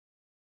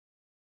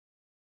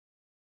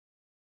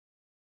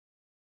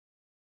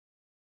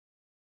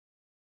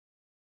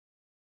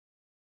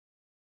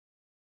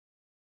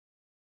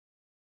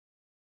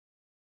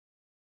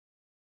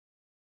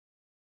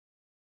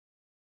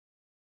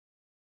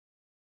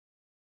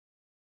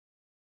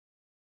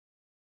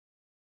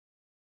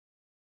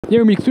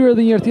Jemi rikthyer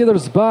edhe një herë tjetër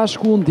së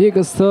bashku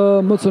ndjekës të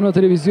MCN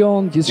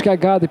Televizion, gjithçka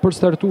gati për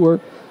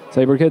startuar.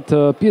 Sa i përket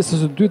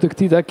pjesës së dytë të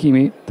këtij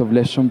takimi, të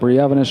vlefshëm për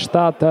javën e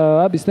 7,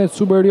 Abisnet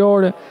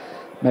superiore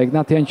me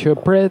Egnatia që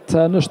pret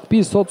në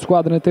shtëpi sot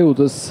skuadrën e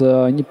Teutës.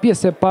 Një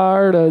pjesë e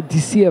parë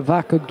disi e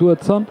vakët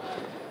duhet thënë,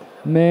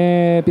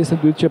 me pjesën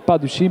e dytë që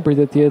padyshim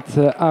pritet të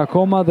jetë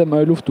akoma dhe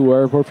më e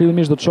luftuar, por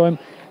fillimisht do të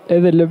shohim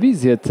edhe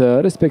lëvizjet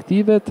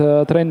respektive të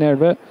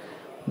trajnerëve.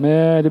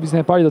 Me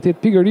lëvizjen e parë do të jetë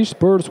pikërisht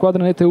për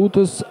skuadrën e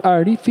Teutës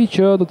Arifi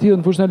që do të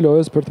jetë në fushën e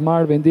lojës për të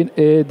marrë vendin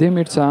e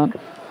Demircan.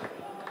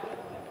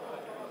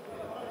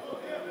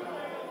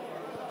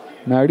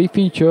 Me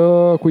Arifin që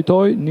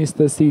kujtoj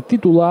niste si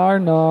titular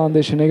në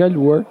ndeshjen e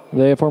kaluar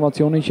dhe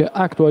formacioni që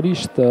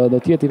aktualisht do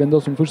të jetë i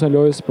vendosur në fushën e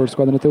lojës për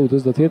skuadrën e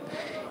Teutës do të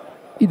jetë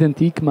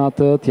identik me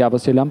atë të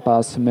javës që lan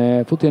pas,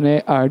 me futjen e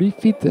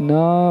Arifit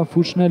në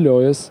fushën e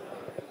lojës.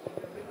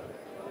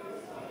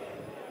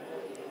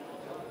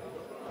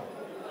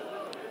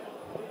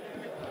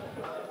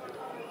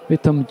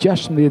 Vetëm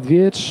 16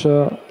 vjeç,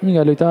 një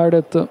nga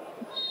lojtarët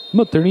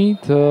më të rinj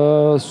të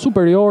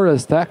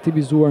superiores të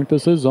aktivizuar në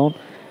këtë sezon,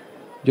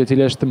 gjë e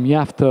cila është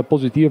mjaft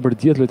pozitive për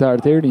gjithë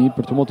lojtarët e rinj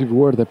për të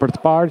motivuar dhe për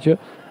të parë që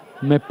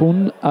me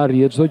punë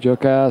arrihet çdo gjë.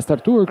 Ka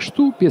startuar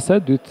kështu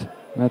pjesa e dytë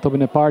me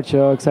topin e parë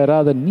që kësaj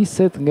radhe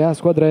niset nga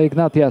skuadra e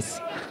Egnatias.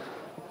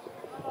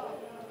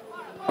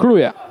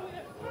 Kruja.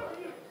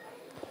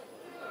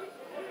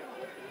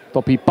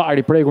 Topi i parë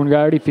i prekur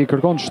nga Arifi,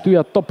 kërkon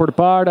shtyja top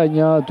përpara,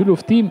 një dy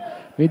luftim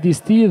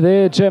midis tij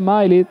dhe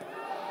Xhemailit.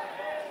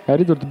 Ka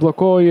arritur të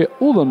bllokojë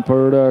udhën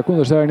për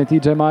kundërshtarin e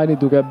tij Xhemailit,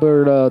 duke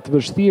bërë të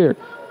vështirë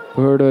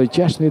për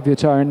 16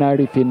 vjeçarin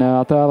Arifi në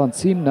atë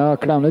avancim në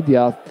krahun e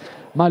djathtë.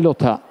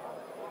 Malota.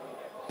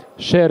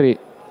 Sherri.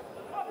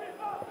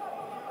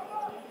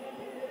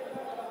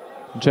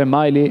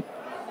 Xhemaili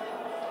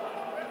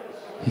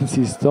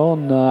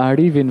insiston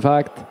Arifi në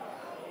fakt.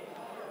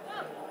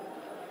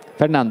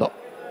 Fernando.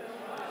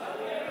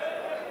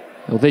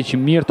 Udhëheq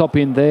mirë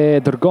topin dhe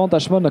dërgon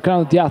tashmë në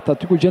krahun e djathtë,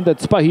 aty ku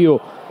gjendet Spahiu.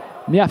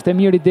 Mjaft e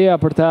mirë ideja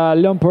për ta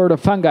lënë për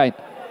Fangajn.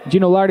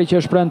 Gjinollari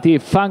që është pranë tij,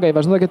 Fangaj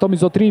vazhdon të ketomi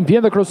zotrin,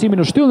 vjen dhe krosimi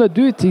në shtyllën e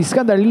dytë,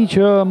 Iskandarli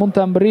që mund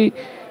ta mbri,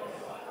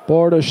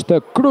 por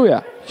është Kruja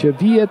që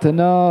vihet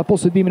në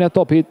posedimin e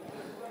topit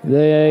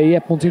dhe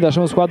jep mundësinë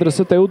tashmë skuadrës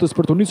së Teutës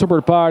për të nisur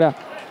përpara.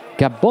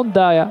 Ka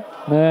Bondaja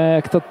me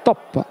këtë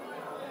top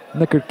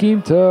në kërkim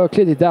të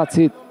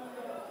Kledidacit.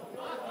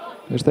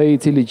 Është ai i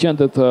cili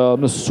gjendet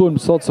në sulm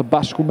sot së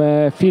bashku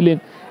me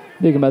Filin.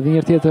 Ndjekim edhe një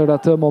herë tjetër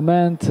atë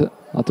moment,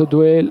 atë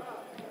duel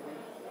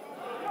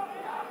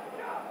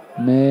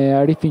me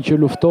Arifin që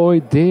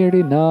luftoi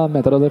deri në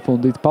metrat e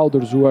fundit, pa u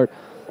dorëzuar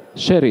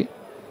Sherri.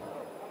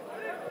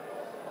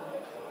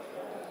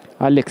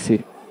 Aleksi.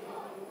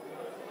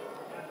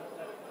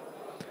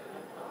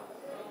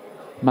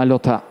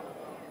 Malota.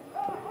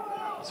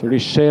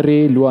 Sërish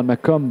Sherri luan me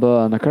këmbë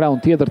në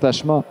krahun tjetër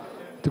tashmë,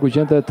 të ku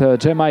gjendet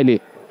Xhemaili.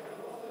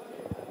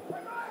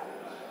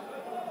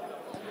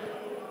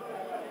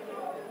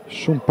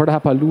 Shumë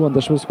prapa luan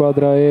dashur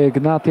skuadra e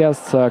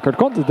Egnatias,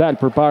 kërkon të dalë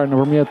përpara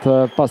nëpërmjet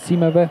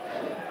pasimeve,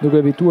 duke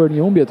evituar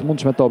një humbje të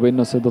mundshme topin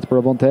nëse do të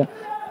provonte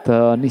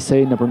të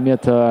nisej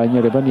nëpërmjet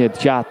një rivënie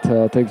të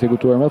gjatë të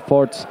ekzekutuar me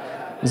forcë.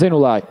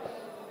 Zenullaj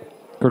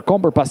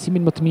kërkon për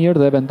pasimin më të mirë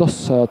dhe vendos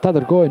ta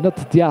dërgojë në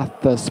të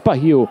djathtë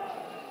Spahiu.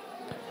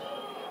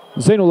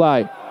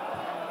 Zenullaj.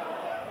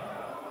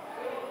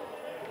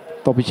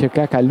 Topi që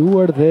ka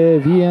kaluar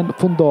dhe vjen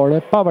fundore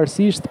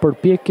pavarësisht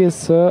përpjekjes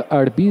së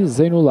Arbiz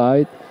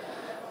Zenullajt.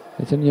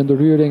 E që një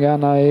ndërhyrje nga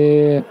ana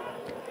e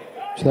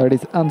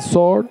qytetarit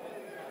Ansor,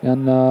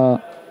 janë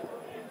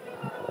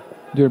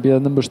dy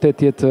arbitrat në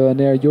mbështetjet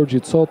në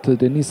Gjorgjit sot,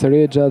 Denis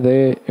Rexha dhe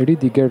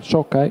Ridiger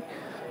Çokaj,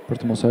 për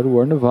të mos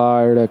haruar në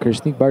VAR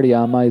Krishnik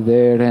Bariamaj dhe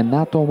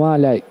Renato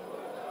Malaj.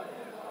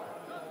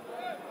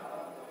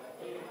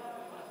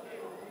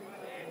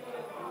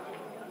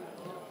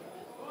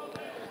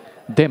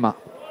 Dema.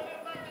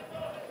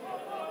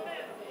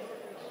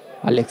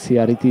 Aleksi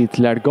arriti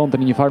të largonte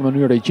në një farë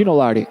mënyrë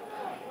Gjinollari.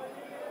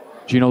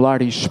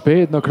 Gjinollari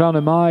shpejt në krahun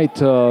e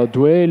majt,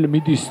 duel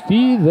midis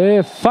tij dhe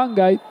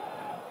Fangaj.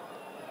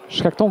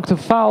 Shkakton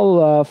këtë fall,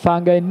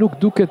 Fangaj nuk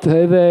duket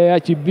edhe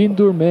aq i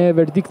bindur me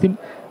verdiktin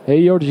e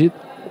Gjorgjit.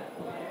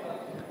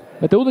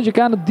 Me Teutën që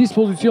ka në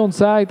dispozicion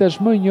saj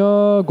tashmë një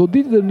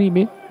goditje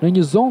dënimi në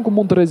një zonë ku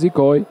mund të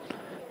rrezikojë,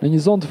 në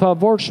një zonë të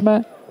favorshme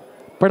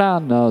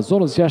pranë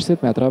zonës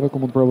 60 metrave, ku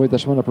mund të provojë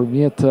tashmë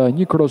nëpërmjet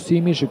një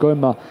krosimi.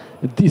 Shikojmë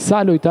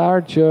disa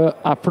lojtarë që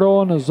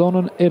afrohen në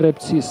zonën e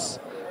rreptësisë.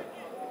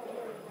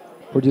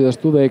 Por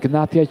gjithashtu dhe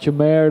Egnatia që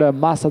merr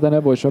masat e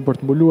nevojshme për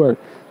të mbuluar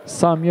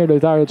sa mirë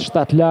lojtarët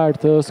shtatlar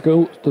të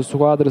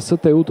skuadrës së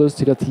Teutës,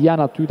 cilët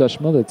janë aty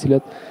tashmë dhe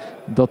cilët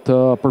do të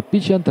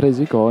përpiqen të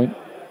rrezikojnë.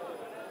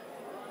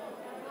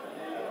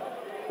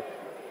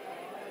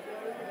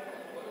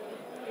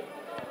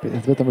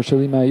 Pritet vetëm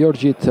përshëllime e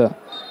Gjorgjit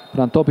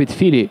pranë topit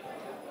Fili.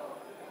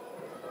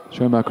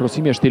 Shohim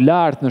krosimi është i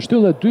lartë në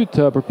shtyllën e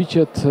dytë,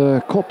 përpiqet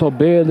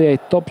Kotobelli, ai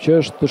top që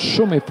është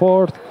shumë i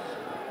fortë.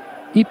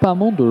 i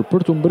pamundur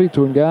për të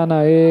mbritur nga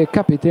ana e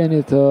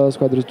kapitenit të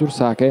skuadrës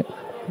dursake.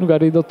 Nuk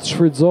arrit do të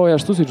shfrytëzoj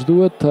ashtu siç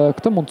duhet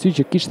këtë mundësi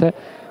që kishte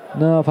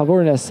në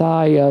favorin e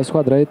saj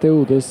skuadra e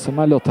Teutës,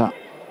 Malota.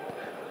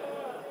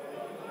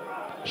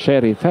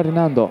 Sherry,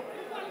 Fernando.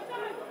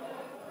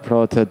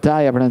 Vrot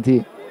Daja pranë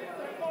tij.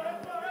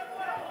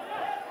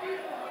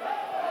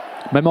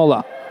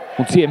 Memolla.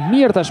 Mundësi e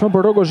mirë tashmë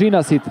për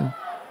Rogozhinasit.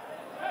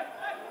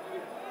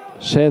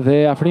 She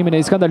dhe afrimin e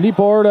Iskandar,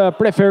 por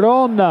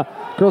preferon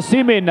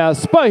krosimin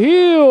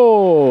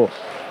Spahiu.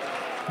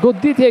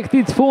 Goditje e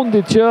këtij të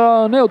fundit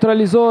që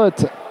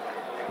neutralizohet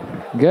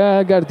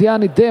nga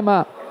gardiani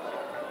Dema.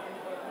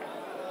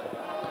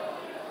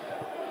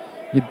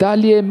 Një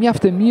dalje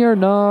mjaft e mirë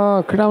në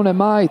krahun e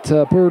majt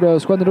për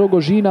skuadrën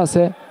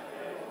Rogozhinase,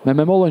 me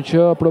Memollën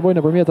që provoi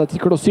nëpërmjet atij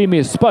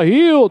krosimi.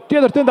 Spahiu,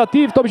 tjetër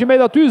tentativ, topi që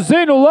mbet aty,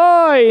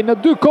 Zenullaj në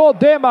dy kohë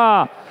Dema.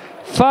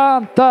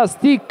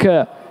 Fantastik.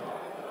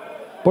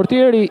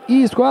 Portieri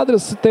i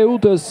skuadrës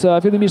Teutës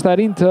fillimisht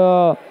arrin të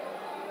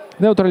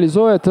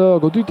neutralizohet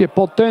goditje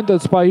potente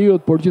të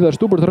Spahiut, por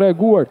gjithashtu për të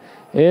reaguar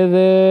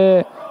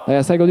edhe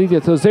asaj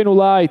goditje të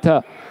Zenullajt.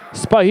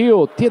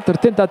 Spahiu, tjetër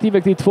tentative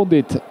këtij të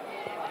fundit.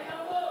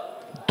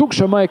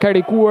 Dukshëm e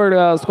karikuar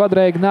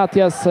skuadra e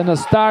Egnatias në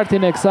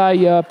startin e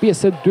kësaj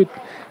pjese të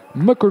dytë,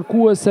 më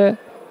kërkuese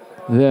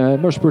dhe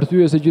më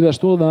shpërthyese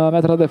gjithashtu në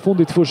metrat e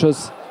fundit të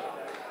fushës.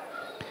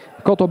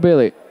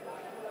 Kotobelli.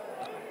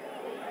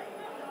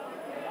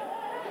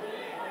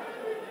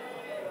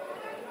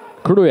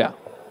 Kruja.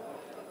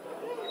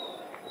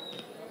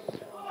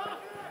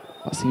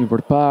 Pasimi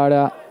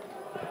përpara.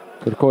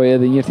 Kërkoi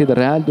edhe një tjetër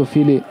Realdo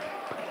Fili.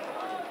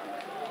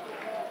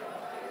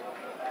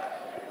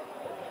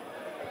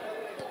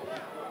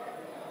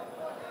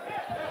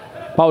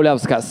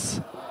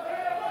 Paulavskas.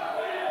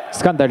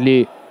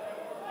 Skandarli.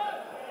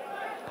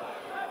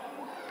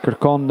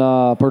 Kërkon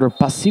për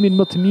pasimin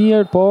më të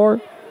mirë,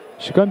 por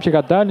shikojmë që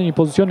ka dalë në një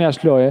pozicion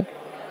jashtëloje.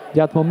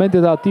 Gjatë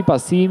momentit të atij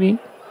pasimi,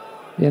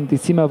 janë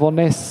ndicime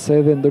vonesë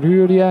edhe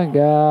ndërhyrje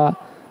nga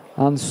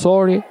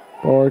Ansori,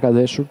 por ka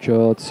deshur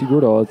që të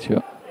sigurohet që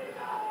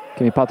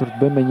kemi patur të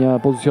bëjmë me një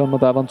pozicion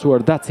më të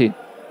avancuar. Daci.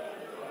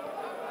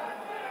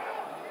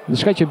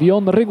 Diçka që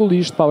vijon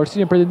rregullisht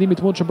pavarësisht në pretendimit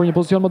të mundshëm për një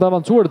pozicion më të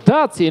avancuar.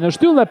 Daci në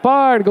shtyllën e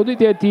parë,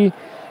 goditja e tij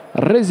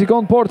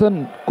rrezikon portën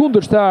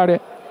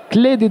kundërshtare.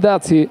 Kledi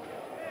Daci.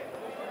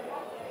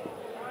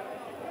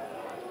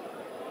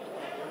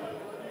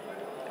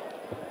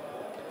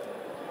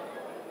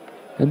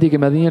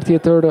 Ndikim edhe një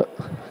tjetër,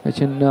 ka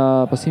qenë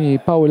pasimi i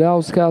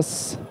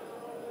Paulauskas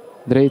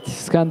drejt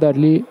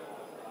Skandarli.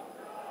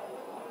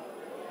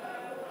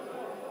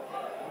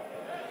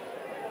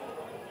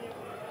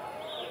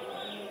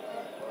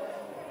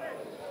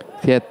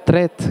 Thjet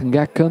tret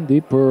nga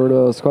këndi për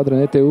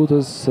skuadrën e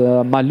Teutës.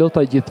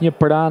 Malota gjithnjë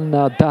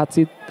pranë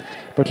Dacit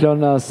për të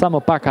lënë sa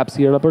më pak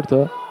hapësira për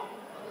të.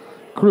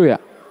 Kruja.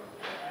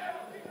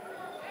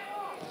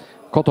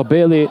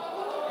 Kotobelli.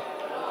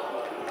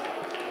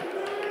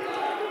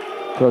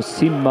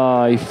 Krosim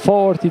i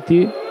fort i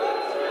tij.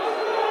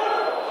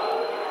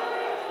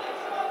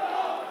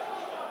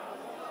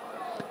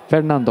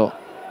 Fernando.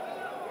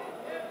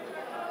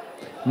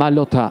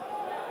 Malota.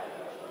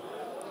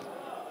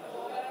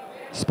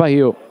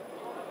 Spahiu.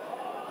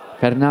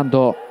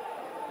 Fernando.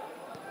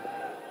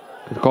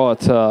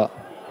 Kërkohet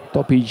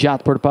topi i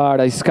gjatë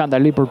përpara,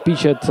 Iskandari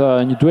përpiqet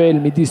një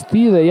duel midis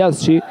tij dhe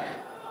Yazçi.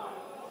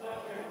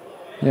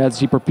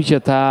 Yazçi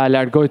përpiqet ta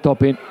largojë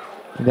topin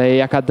dhe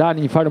ja ka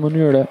dalë një farë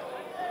mënyre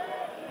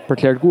për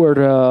të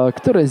larguar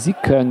këtë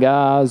rrezik nga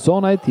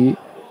zona e tij.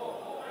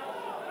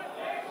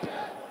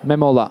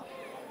 Memolla.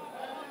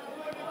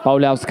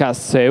 Paulauskas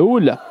se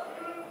ul.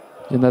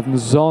 Gjendet në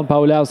zonë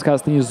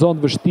Paulauskas në një zonë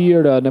të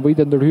vështirë,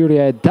 nevojitet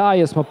ndërhyrja e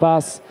Dajes më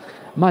pas.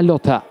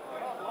 Malota.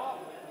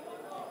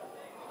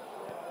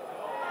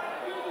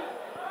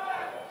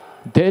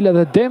 Del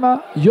edhe Dema,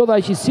 jo dhe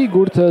aq i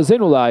sigurt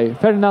Zenullaj.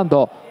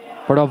 Fernando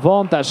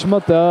provon tashmë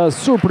të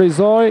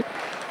surprizoj.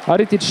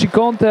 Arriti të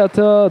shikonte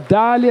atë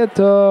dalje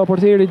të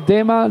portierit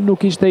Dema,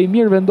 nuk ishte i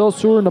mirë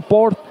vendosur në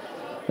portë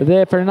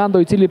dhe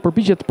Fernando i cili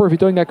përpiqet të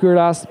përfitojë nga ky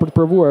rast për të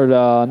provuar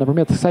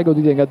nëpërmjet kësaj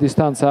goditje nga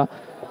distanca.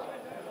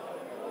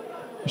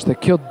 Ishte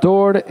kjo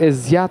dorë e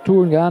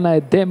zgjatur nga ana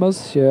e Demës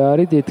që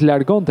arriti të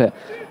largonte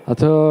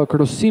atë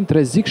krosim të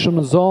rrezikshëm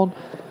në zonë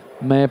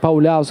me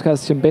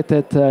Paulauskas që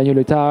mbetet një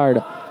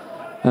lojtar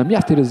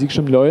mjaft i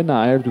rrezikshëm lojën në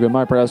ajër, duke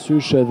marrë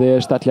parasysh edhe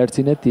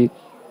shtatlartësinë e tij.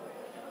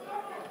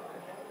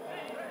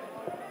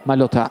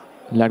 Malota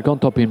largon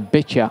topin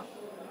Beqja.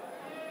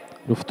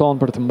 Lufton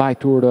për të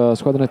mbajtur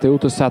skuadrën e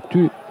Teutës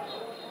aty.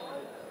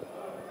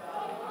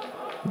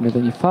 Me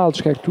dhe një fallë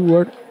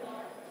shkaktuar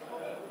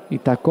i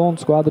takon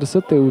skuadrës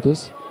së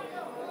Teutës.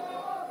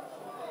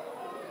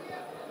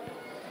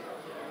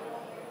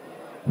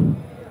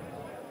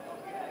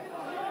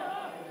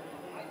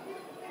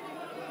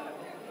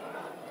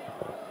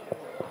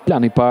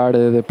 Plani i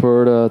parë edhe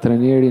për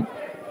trenerin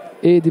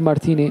Edi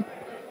Martini.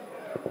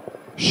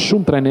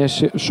 shumë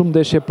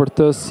ndeshje për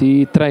të si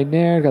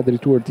trajner, ka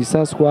drejtuar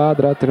disa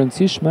skuadra të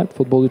rëndësishme të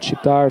futbollit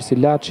shqiptar si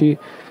Laçi,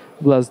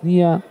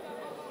 Vllaznia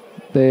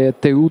dhe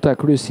Teuta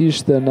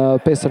kryesisht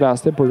në 5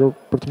 raste për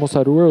të mos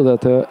harruar dhe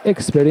të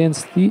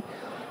eksperiencë ti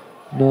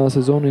në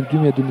sezonin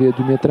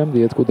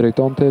 2012-2013 ku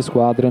drejtonte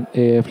skuadrën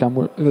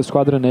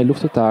e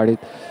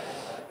luftëtarit.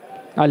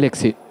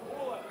 Aleksi,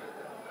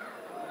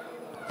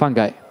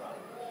 Fangaj,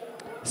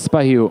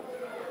 Spahiu,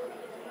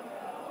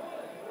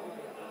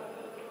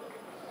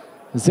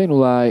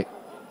 Zenulaj,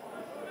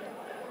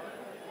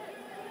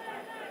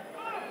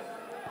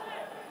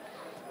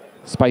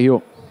 Spahiu,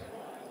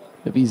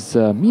 lëviz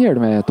mirë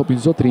me topin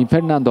zotrin,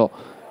 Fernando,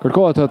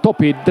 kërkohet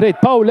topi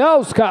drejt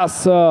Paulauskas,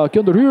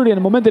 kjo ndërhyrje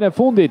në momentin e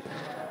fundit,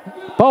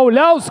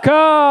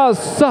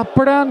 Paulauskas, sa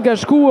pran ka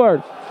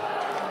shkuar,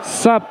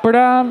 sa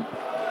pran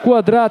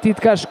kuadratit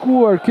ka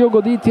shkuar, kjo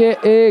goditje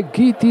e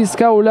Gitis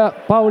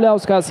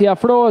Paulauskas i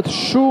afrohet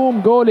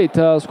shumë golit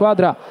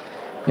skuadra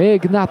e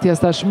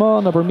Egnatias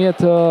tashmë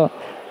nëpërmjet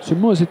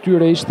sulmuesit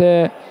tyre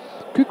ishte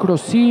ky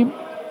krosim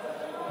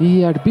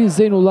i Arbin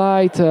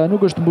Zenulajt,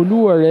 nuk është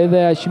mbuluar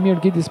edhe aq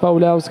mirë Gitis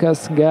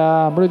Paulauskas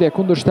nga mbrojtja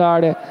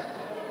kundërshtare.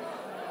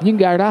 Një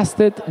nga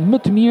rastet më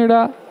të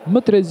mira, më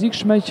të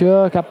rrezikshme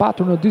që ka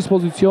patur në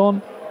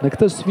dispozicion në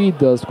këtë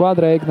sfidë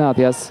skuadra e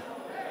Egnatias.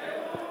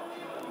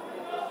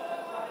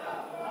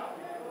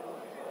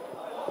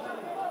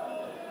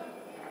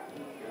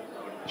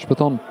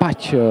 Shpëton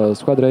paq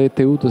skuadra e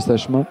Teutës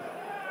tashmë.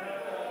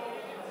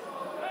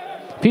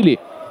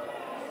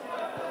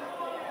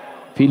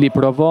 Fili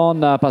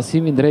provon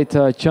pasimin drejt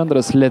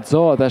qendrës,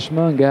 lexohet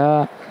tashmë nga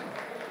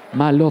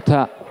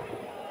Malota.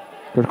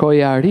 Kërkoi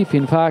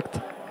Arifi në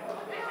fakt.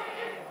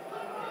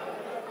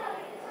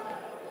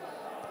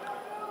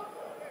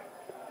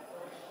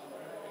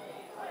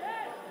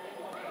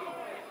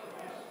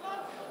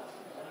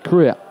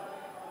 Krye.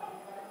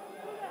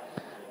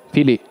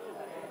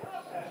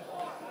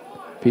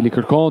 Fili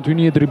kërkon të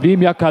një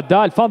driblim, ja ka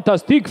dal,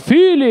 fantastik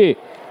Fili!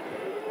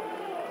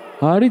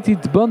 Arriti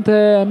të bënte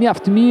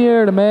mjaft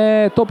mirë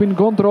me topin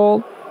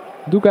kontrol,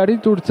 duke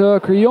arritur të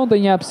krijonte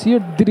një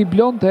hapësirë,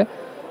 driblonte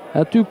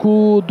aty ku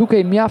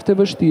dukej mjaft e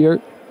vështirë.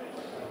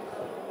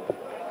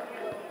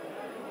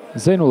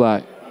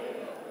 Zenulaj.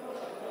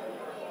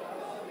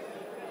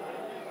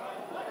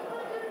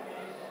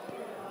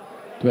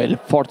 Duel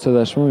forcë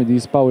dhe shumë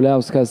midis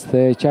Paulauskas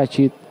dhe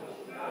Qaqit.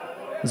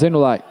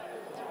 Zenulaj.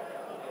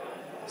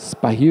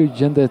 Spahiu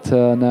gjendet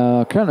në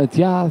krahun e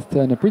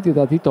djathtë në pritjet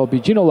e atij topi.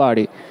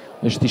 Gjinollari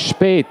është i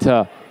shpejt.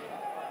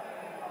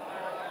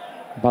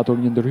 Batur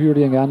një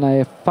ndërhyrje nga ana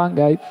e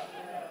Fangajt.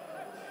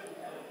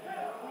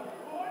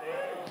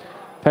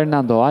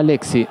 Fernando,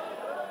 Aleksi.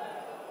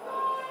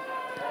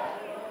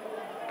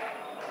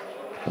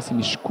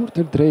 Pasimi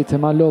shkurtër drejt e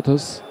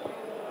Malotës.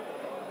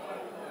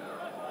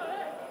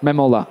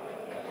 Memolla.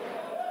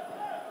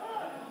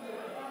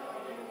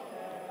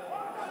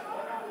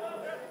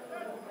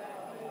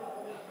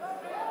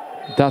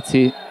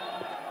 Daci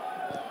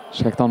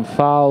shkakton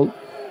faul.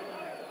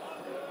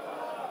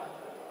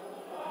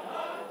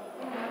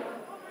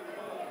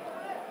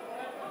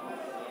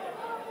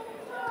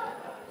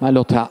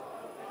 Malota.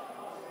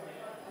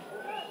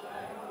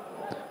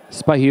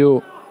 Spahiu.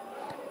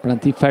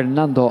 Pranti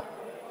Fernando.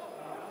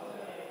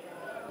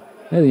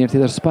 Edhe një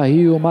tjetër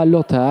Spahiu,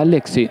 Malota,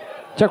 Aleksi.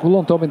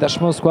 Qarkullon topin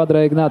tashmë skuadra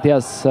e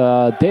Egnatias,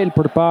 del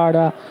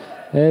përpara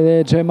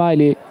edhe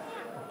Xhemaili.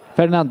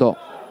 Fernando.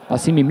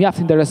 Pasimi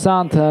mjaft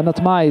interesant në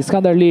të maj,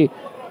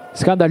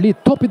 Skandarli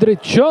topi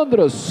drejt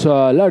qendrës,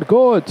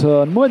 largohet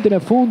në momentin e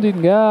fundit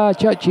nga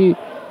Qaqi.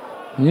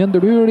 Një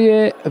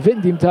ndërhyrje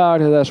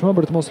vendimtare dhe tashmë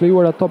për të mos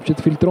lejuar atë top që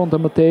të filtronte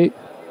më tej.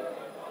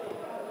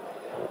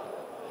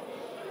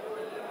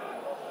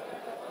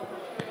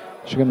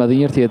 Shikojmë edhe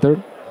një tjetër,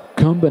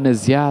 këmbën e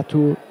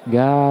zgjatur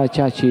nga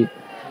Qaqi.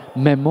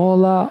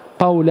 Memolla,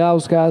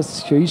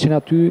 Paulauskas që ishin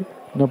aty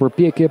në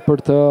përpjekje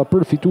për të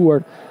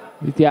përfituar.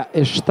 Vitja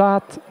e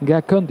 7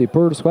 nga këndi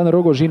për skuadrën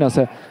Rogozhina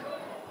se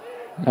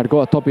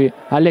largohet topi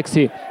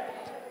Aleksi.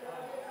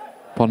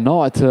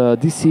 Ponohet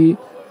disi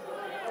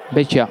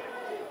Beqja.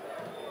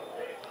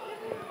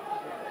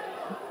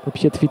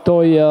 Përpiqet të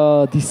fitoj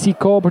disi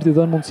kohë për t'i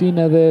dhënë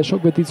mundësinë edhe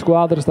shokëve të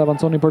skuadrës të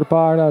avanconin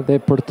përpara dhe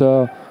për të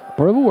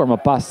provuar më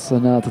pas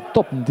në të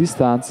top në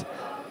distancë.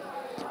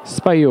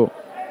 Spahiu.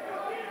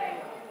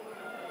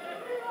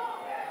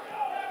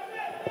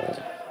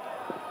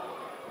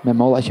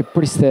 Memolla që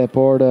priste,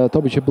 por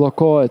topi që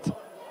blokohet.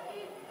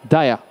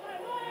 Daja.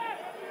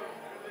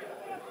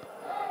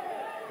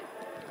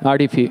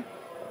 Arifi.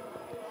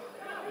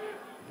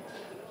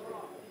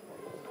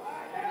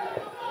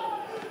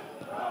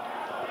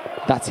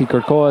 Daci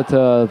kërkohet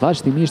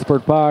vazhdimisht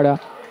përpara,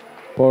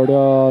 por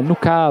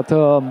nuk ka të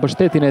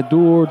mbështetjen e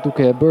dur,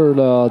 duke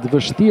bërë të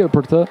vështirë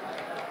për të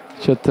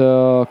që të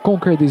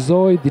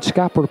konkretizoj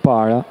diçka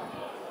përpara.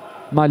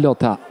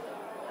 Malota.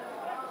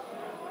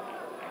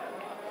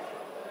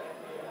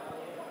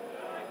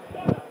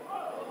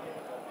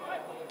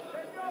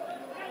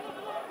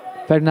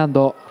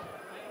 Fernando.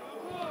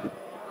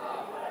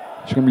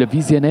 Shkrim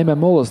lëvizjen e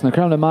Memollës në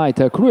krahun e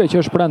majtë. Kruja që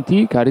është pranë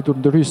tij, ka arritur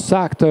ndërhyj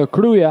saktë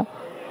Kruja.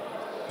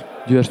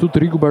 Gjithashtu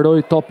të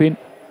rikuperoi topin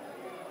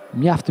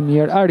mjaft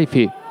mirë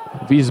Arifi.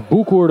 Viz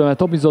bukur me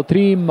topin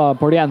zotrim,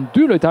 por janë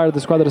dy lojtarët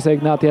e skuadrës e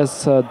Egnatias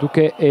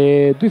duke e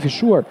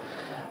dyfishuar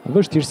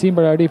vështirësinë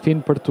për Arifin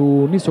për të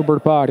nisur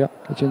përpara.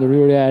 Ka qenë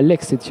ndërhyrja e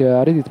Aleksit që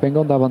arriti të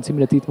pengonte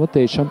avancimin e tij të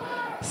mëtejshëm.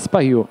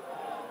 Spahiu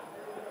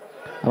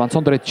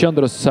avancon drejt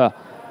qendrës,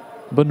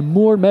 bën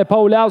mur me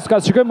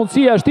Paulauskas, shikoj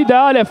mundësia, është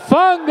ideale,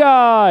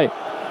 Fangaj!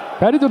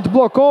 Ka arritur të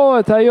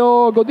bllokohet ajo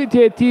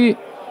goditje e tij.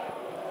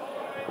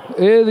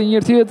 Edhe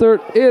një tjetër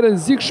e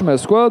rrezikshme,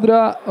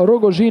 skuadra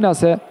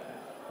Rogozhinase.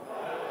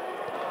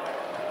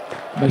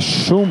 Me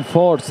shumë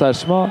forcë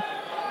tashmë.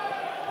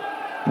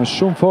 Me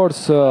shumë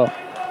forcë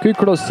ky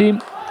krosim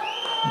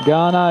nga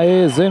ana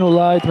e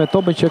Zenullait me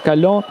topin që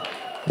kalon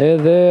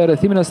edhe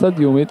rrethimin e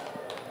stadiumit.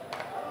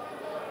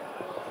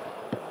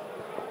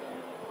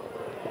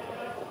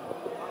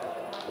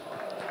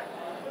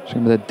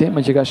 Shkrim dhe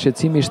tema që ka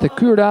shqetësimi ishte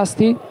ky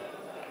rasti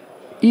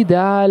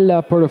ideal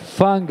për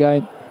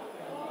Fangajn.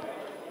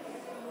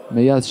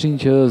 Me Jashin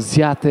që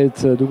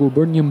zjatet duke u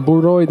bërë një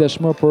mburoj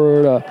dashmë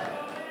për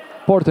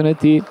portën e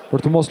tij,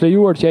 për të mos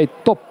lejuar që ai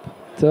top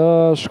të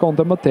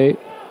shkonte më tej.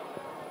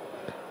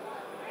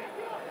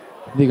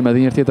 Ndikëm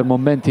edhe një tjetër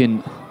momentin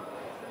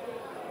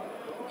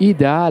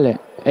ideale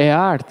e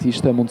artë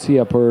ishte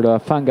mundësia për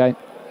Fangaj.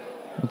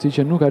 Mundësi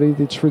që nuk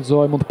arriti të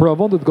shfrytëzoj, mund të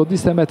provonte të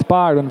godiste me të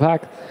parë në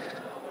fakt,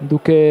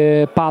 duke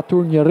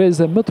patur një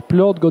rreze më të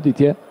plot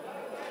goditje.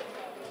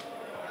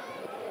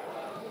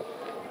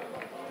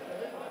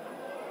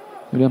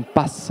 Në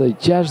pas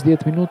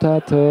 60 minuta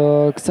të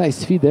kësaj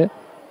sfide,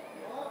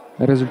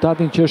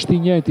 rezultatin që është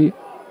i njëjti,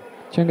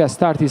 që nga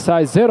starti i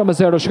saj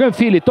 0-0, shkojmë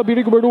Fili, top i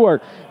rikuperuar.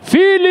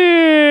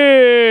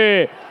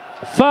 Fili!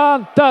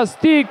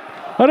 Fantastik!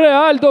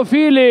 Realdo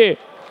Fili!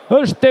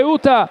 Është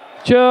Teuta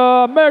që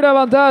merr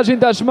avantazhin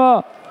tashmë.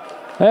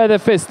 Edhe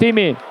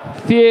festimi,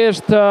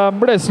 thjesht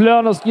mbres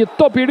lënës, një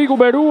top i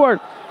rikuperuar,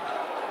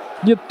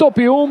 një top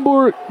i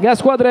humbur nga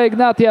skuadra e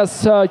Egnatias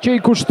që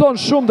i kushton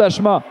shumë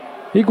tashmë.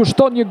 I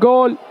kushton një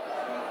gol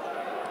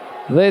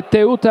dhe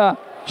Teuta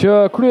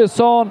që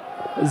kryeson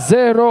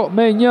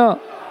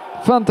 0-1.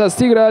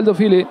 Fantastik Realdo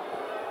Fili.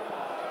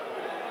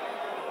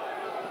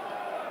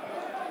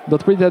 Do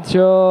të pritet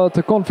që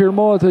të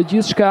konfirmohet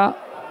gjithçka.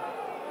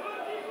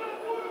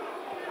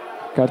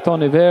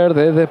 Kartoni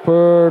verdh edhe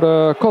për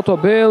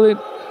Kotobellin.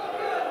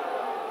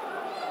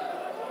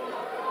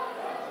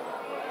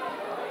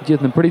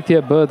 Gjithë në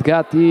pritje bëhet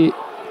gati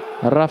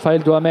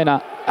Rafael Duamena.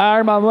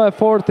 Arma më e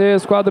forte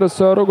e skuadrës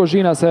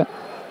Rogozhinase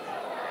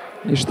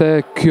ishte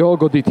kjo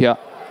goditja.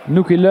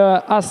 Nuk i lë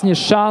asnjë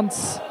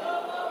shans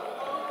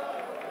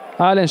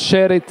Alen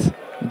Sherit,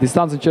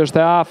 distancën që është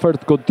e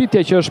afërt,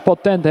 goditja që është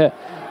potente,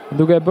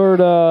 duke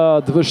bërë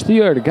të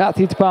vështirë,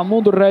 gati të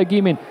pamundur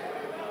reagimin.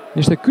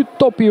 Ishte ky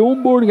top i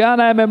humbur nga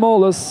ana e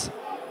Memollës.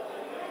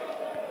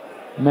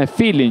 Me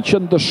Filin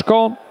që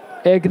ndëshkon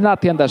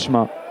Egnatian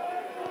tashmë.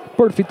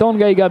 Përfiton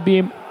nga i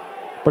gabim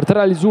për të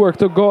realizuar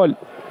këtë gol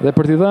dhe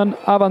për t'i dhënë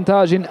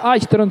avantazhin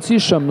aq të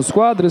rëndësishëm në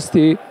skuadrës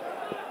tij.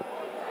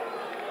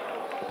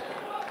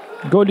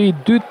 Goli i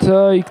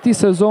dytë i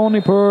këtij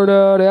sezoni për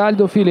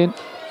Realdo Filin.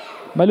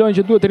 Malojnë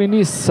që duhet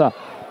rinis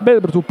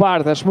mbet për t'u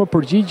parë tashmë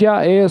përgjigja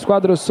e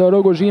skuadrës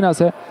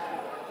Rogozhinase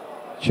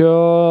që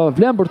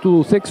vlen për t'u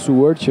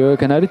theksuar që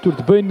kanë arritur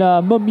të bëjnë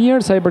më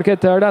mirë sa i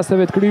përket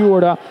rasteve të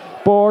krijuara,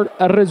 por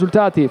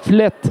rezultati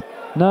flet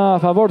në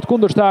favor të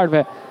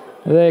kundërshtarëve.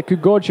 Dhe ky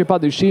gol që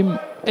padyshim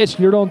e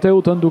çliron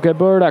Teutën duke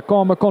bërë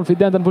akoma më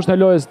konfidente në fushën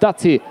e lojës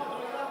Daci.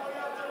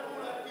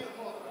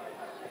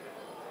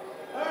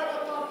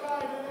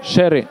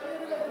 Sherri.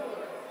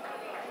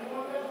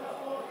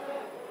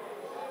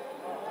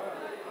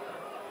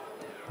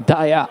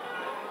 Daja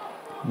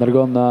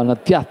dërgon në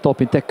tjath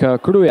topin tek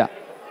Kruja.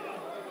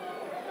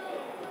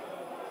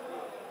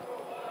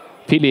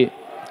 Fili,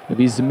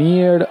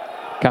 Vizmir,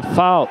 ka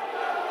faul.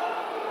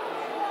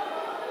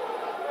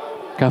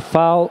 Ka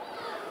faul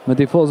me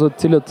tifozët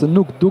cilët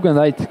nuk duken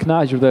dhe ajtë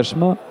kënaqur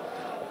tashmë.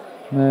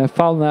 Me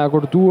faul në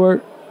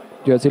akorduar,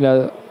 gjë e cila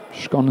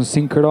shkon në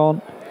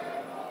sinkron,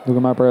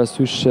 duke marrë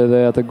parasysh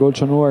edhe atë gol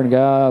çuar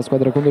nga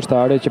skuadra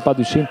kundërshtare që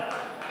padyshim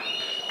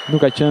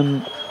nuk ka qenë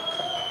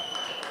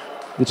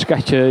diçka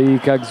që i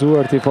ka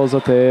gëzuar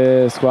tifozët e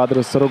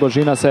skuadrës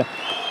Rogozhinase.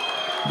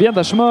 Vjen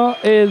tashmë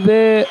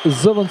edhe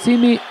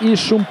zëvendësimi i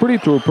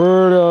shumëpritur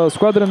për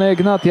skuadrën e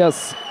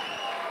Egnatias.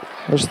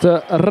 Është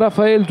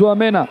Rafael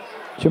Duamena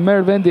që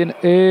merr vendin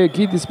e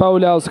Gidis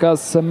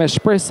Paulauskas me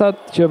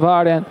shpresat që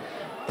varen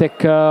tek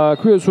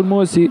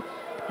kryesulmuesi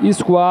i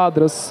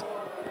skuadrës.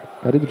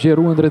 Ka arritur që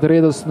ruajnë drejt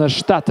rrjedhës në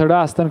 7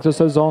 raste në këtë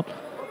sezon.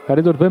 Ka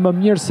arritur të bëjë më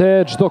mirë se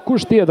çdo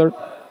kush tjetër.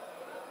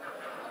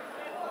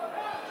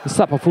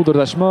 Sa po futur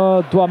tashmë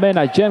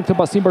Duamena gjen këtë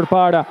pasim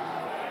përpara.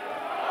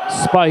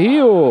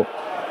 Spahiu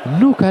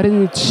nuk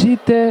arriti të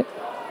shite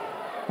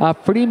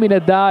afrimin e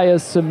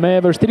Dajës me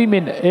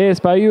vështrimin e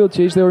Spahiut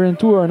që ishte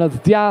orientuar në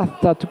të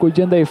djathtë aty ku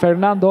gjendej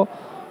Fernando.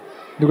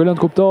 Duke lënë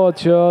të kuptohet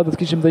që do të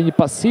kishim dhe një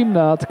pasim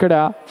në atë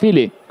krah.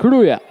 Fili,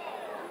 Kryja.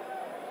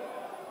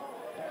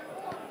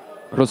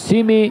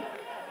 Krosimi.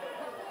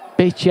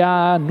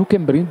 Pjesa nuk e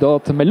mbrin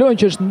dot. Me lojën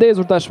që është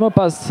ndezur tashmë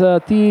pas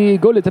ti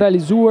golit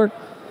realizuar.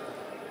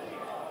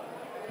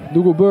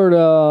 Duke u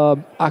bërë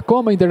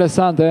akoma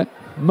interesante,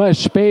 më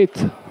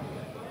shpejt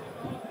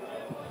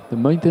dhe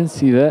më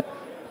intensive.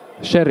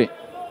 Sherry.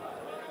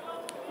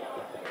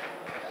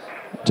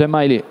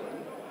 Gjemajli.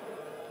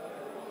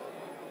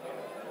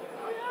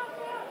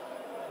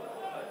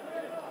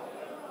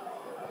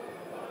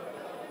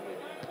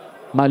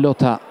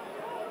 Malota.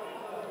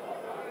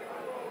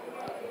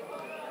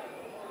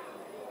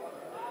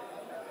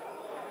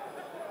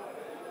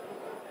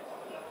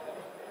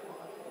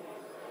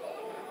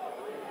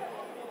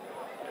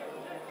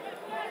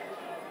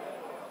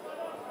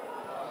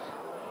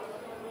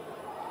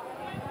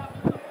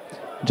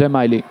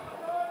 Gjemajli.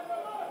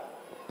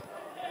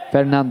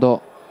 Fernando.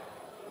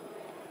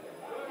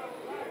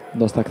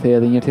 Ndoshta kthej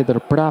edhe një tjetër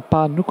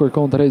prapa, nuk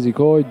kërkon të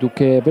rrezikoj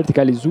duke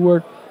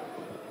vertikalizuar.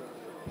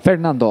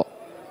 Fernando.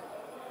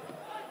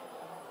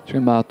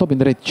 Shkojmë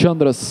topin drejt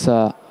qendrës,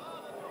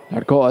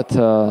 largohet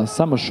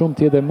sa më shumë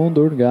tjetë e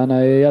mundur nga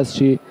ana e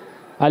Jashtëshi.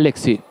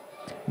 Aleksi.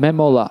 Me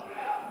molla.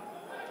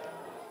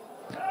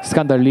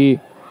 Skandarli.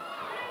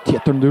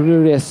 Tjetër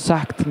ndryrje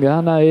sakt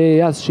nga ana e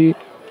Jashtëshi.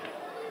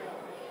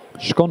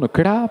 Shkon në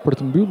krah për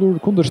të mbyllur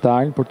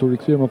kundërshtarin, për të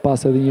rikthyer më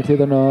pas edhe një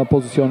tjetër në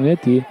pozicionin e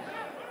tij.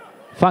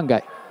 Fangaj.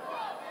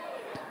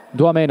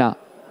 Duamena.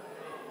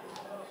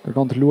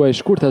 Kërkon të luajë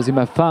shkurtazi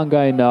me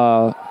Fangaj në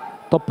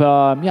top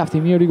mjaft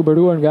i mirë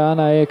rikuperuar nga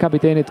ana e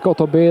kapitenit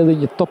Kotobelli,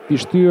 një top i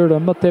shtyrë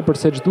më tepër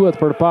se ç'duhet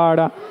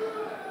përpara.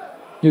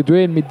 Një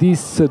duel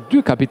midis dy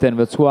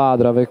kapitenëve të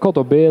skuadrave,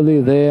 Kotobelli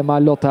dhe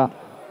Malota.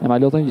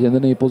 Malota një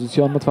gjendën në një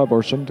pozicion më të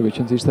favorshëm, duke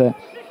qenë se ishte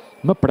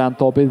më pranë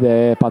topit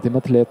dhe pati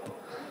më të lehtë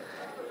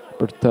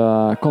për të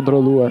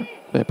kontrolluar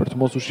dhe për të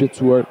mos u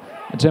shqetësuar.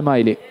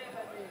 Gjemajli.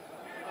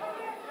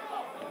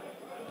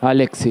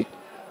 Aleksi.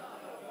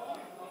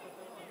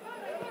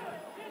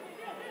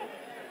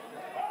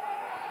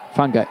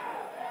 Fangaj.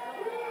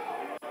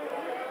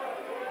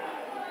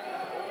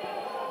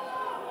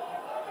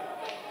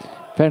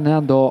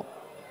 Fernando.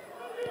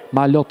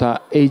 Malota.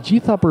 E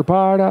gjitha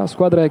përpara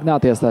skuadra e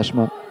Egnatias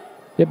tashmë.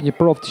 Jep një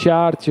provë të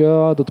qartë që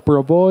do të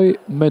provoj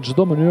me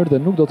çdo mënyrë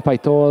dhe nuk do të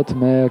pajtohet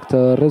me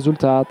këtë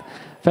rezultat.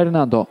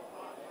 Fernando.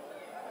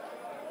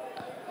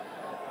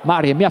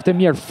 Marje mjaft e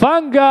mirë.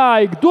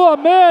 Fangaj.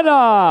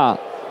 Duamena.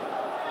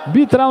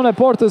 Mbi traun e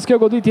portës kjo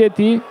goditje e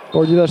tij,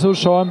 por gjithashtu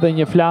shohim dhe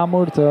një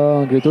flamur të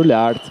ngritur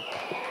lart.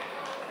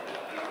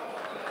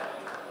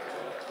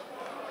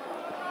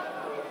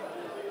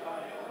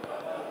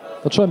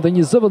 Do të shohim dhe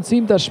një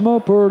zëvendësim tashmë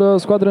për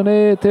skuadrën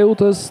e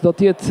Teutës, do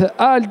të jetë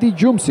Aldi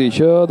Gjumsi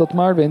që do të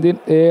marrë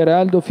vendin e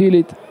Realdo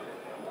Filit.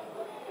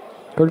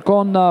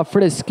 Kërkon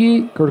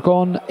freski,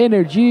 kërkon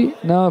energji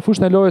në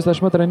fushën e lojës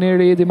tashmë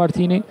trajneri Edi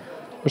Martini.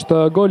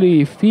 Është goli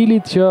i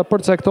Filit që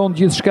përcakton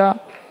gjithçka.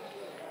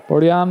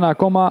 Por janë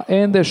akoma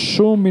ende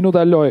shumë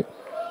minuta loj.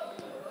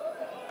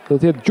 Do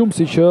të jetë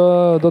Gjumsi që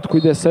do të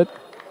kujdeset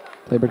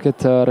dhe i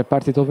përket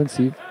repartit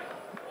ofensiv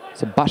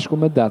së bashku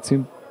me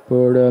Dacin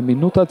për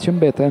minutat që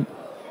mbeten.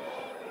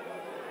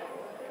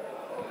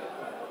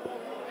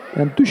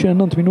 Janë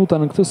 209 minuta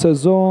në këtë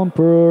sezon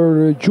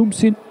për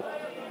Gjumsin.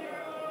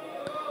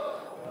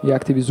 I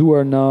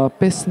aktivizuar në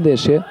 5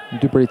 ndeshje,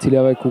 2 për i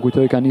cilave ku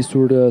kujtoj ka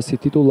nisur si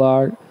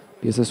titular.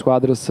 Pjesë e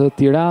skuadrës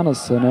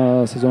Tiranës në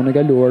sezonin e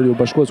kaluar, ju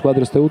bashkuat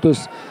skuadrës Teutës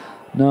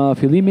në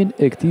fillimin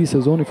e këtij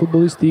sezoni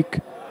futbollistik.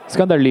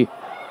 Skandarli.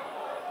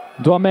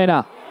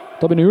 Duamena.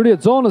 Topi në hyrje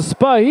të zonës.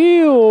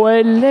 Spahiu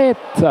e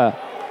lehtë.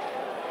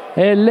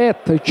 E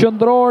lehtë,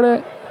 qendrore.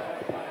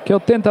 Kjo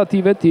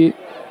tentative e tij.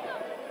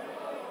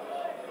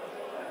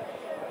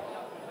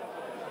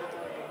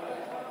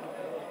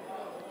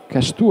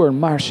 Ka shtuar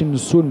marshin në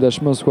sulm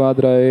tashmë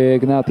skuadra e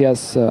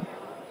Egnatias.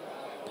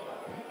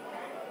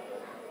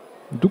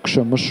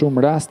 Dukshëm më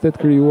shumë rastet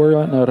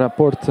krijuara në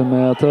raport me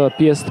atë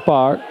pjesë të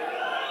parë.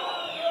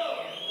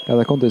 Ka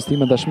dhe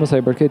kontestime tashmë sa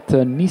i përket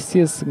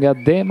nisjes nga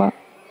Dema.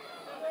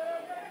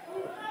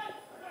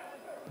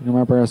 Në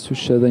marrë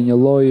parasysh edhe një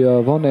lloj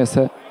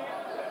vonese.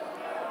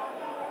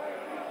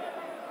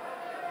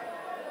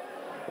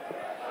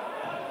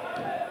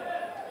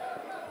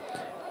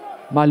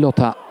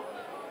 Malota.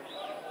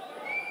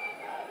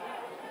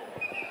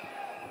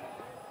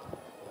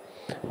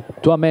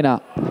 Duamena.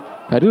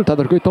 Ka rritur ta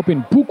dërgoj topin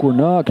bukur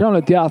në krahun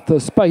e djathtë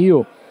Spahiu.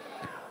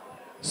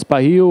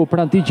 Spahiu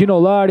pranë tij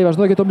Gjinollari,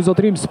 vazhdon këto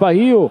mizotrim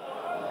Spahiu.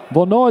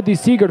 Vonohet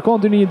disi,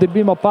 kërkon të një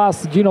ndërtim më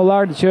pas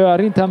Gjinollari që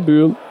arrin ta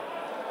mbyll.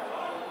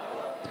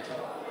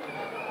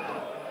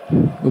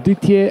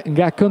 Goditje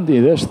nga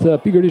këndi dhe është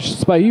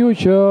pikërisht Spahiu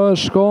që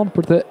shkon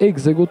për të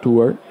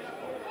ekzekutuar.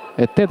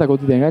 E 8-ta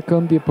goditje nga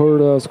këndi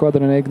për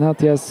skuadrën e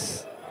Egnatias.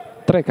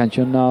 3 kanë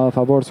qenë në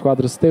favor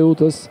skuadrës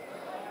Teutës.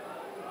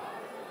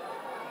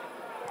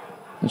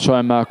 Në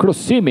shohem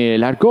krosimi,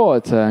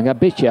 largohet nga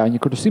Beqja, një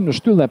krosim në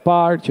shtyllën e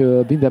parë që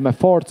binde me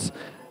forcë.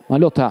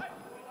 Malota,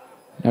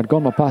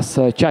 largon më pas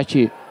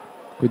Qaqi.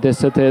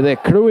 Kujdeset edhe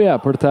Kruja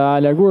për ta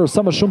larguar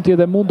sa më shumë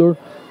tjetë e mundur.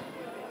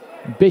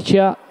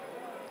 Pjesa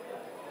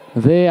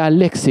dhe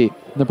Aleksi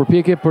në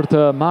përpjekje për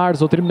të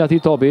marrë zotrimin ati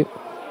topi.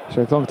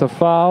 Shërton këtë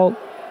faul.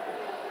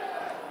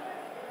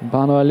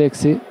 Bano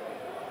Aleksi.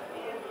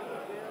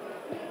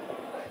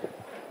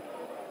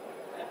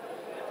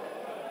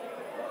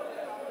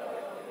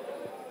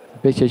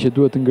 Pjesa që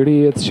duhet të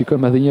ngrihet,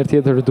 shikojmë edhe njërë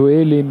tjetër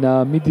duelin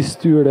midis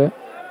tyre.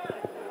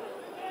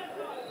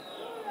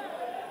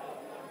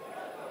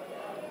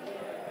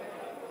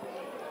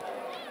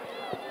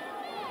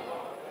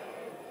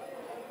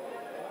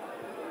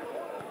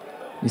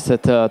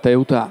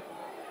 Egnatia-Teuta.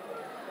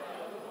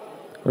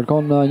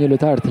 Kërkon një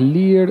lojtar të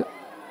lirë.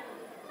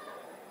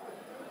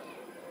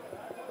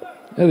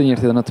 Edhe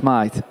njërë tjetër në të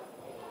majtë.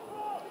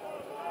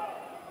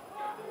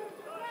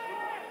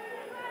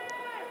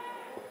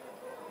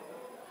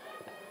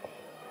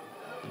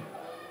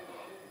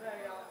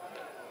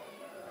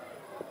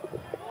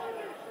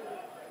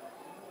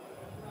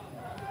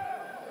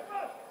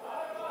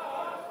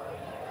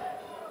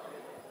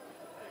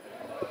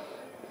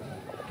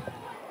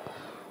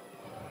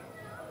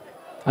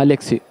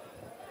 Aleksi,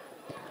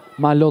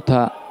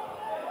 Malota,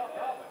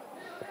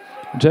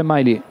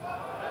 Gjemajli.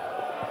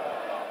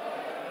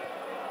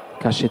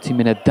 Ka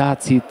shqecimin e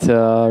Dacit,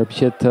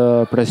 rëpqet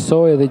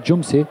presoj edhe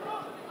Gjumsi.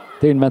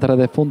 Deri në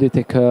metrat e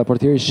fundit e kë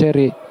portieri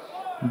Sherri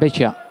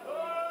Pjesa.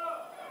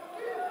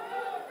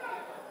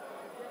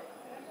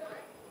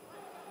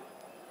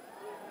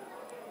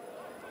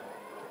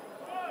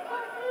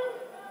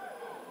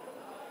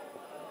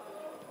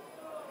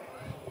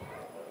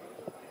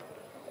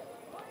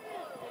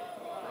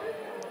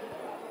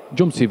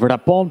 Gjumsi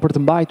vrapon për të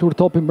mbajtur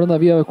topin brenda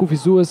vijave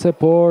kufizuese,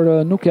 por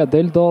nuk ja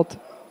del dot.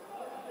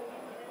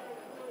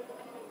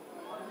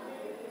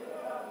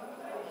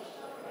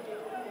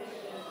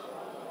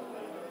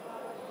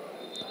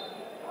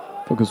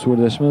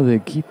 Fokusuar dashmë dhe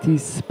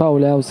Gitis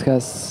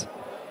Paulauskas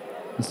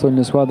në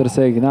stolin e skuadrës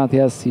e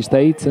Egnatias, ishte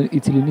ai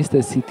i cili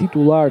niste si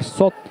titular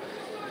sot,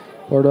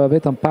 por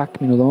vetëm pak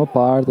minuta më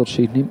parë do të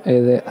shihnim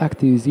edhe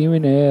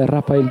aktivizimin e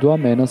Rafael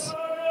Duamenës.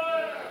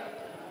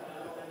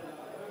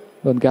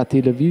 Bën gati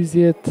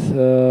lëvizjet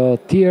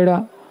tjera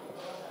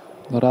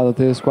në radhët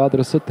e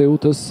skuadrës së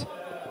Teutës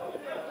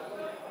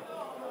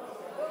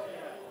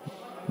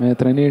me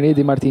trajnerin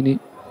Edi Martini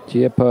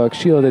që jep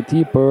këshillat e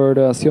tij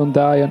për Sion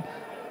Dajën.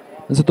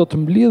 Nëse do të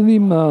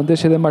mblidhim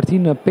ndeshjet e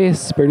Martin në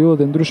 5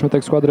 periudhë ndryshme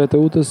tek skuadra e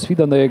Teutës,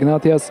 sfida ndaj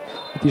Egnatias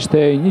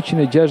ishte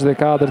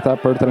 164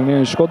 për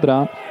trajnerin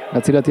shkodran, nga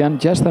cilat janë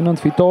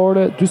 69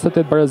 fitore,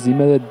 48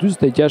 barazime dhe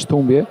 46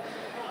 humbje.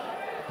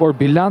 Por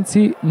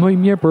bilanci më i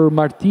mirë për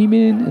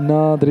Martimin në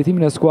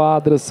drejtimin e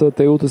skuadrës së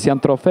Teutës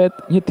janë trofet,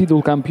 një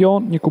titull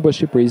kampion, një Kupë e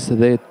Shqipërisë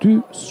dhe 2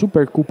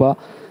 Superkupa.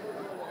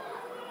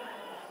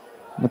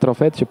 Në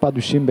trofet që pa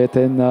dyshim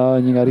mbeten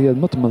një nga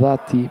rritjet më të mëdha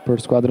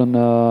për skuadrën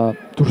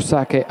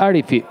tursake.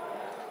 Arifi.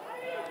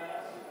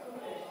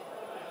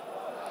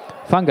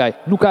 Fangaj,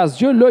 nuk ka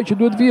asgjë lojë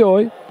që duhet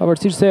vijoj,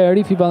 pavarësisht se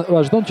Arifi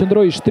vazhdon të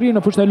qëndrojë i shtrirë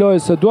në fushën e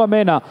lojës.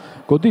 Duamena,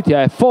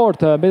 goditja e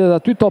fortë, mbetet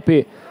aty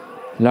topi.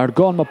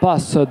 Largon më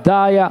pas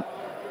Daja.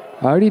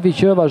 Arifi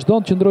që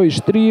vazhdon të qëndrojë i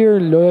shtrirë,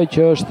 loja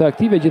që është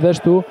aktive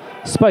gjithashtu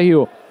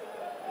Spahiu.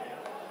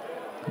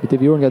 Vite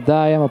vjur nga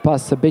Daja, më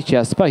pas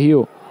Pjesa,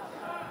 Spahiu.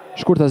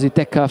 Shkurtazi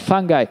tek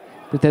Fangaj.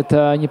 Pritet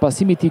një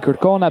pasim i tij,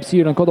 kërkon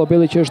hapësirën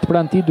Kodobelli që është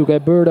pranë tij duke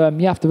bërë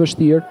mjaft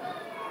vështirë.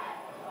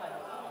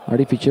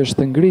 Arifi që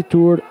është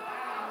ngritur.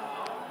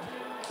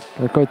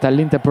 Kërkoi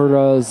talente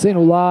për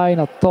Zenullaj,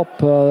 në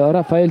top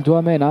Rafael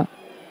Duamena.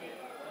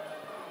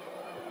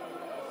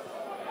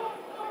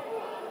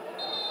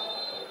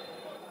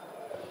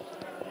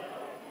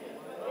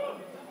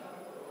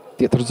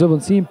 Tjetër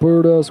zëvendësim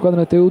për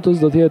skuadrën e Teutës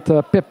do të jetë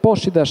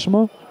Peposhi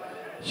tashmë,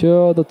 që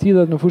do të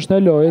hidhet në fushën e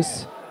lojës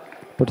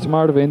për të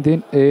marrë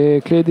vendin e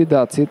Kledi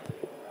Dacit.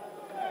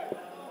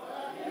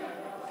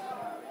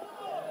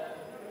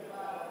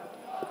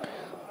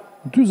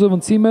 Dy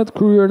zëvendësimet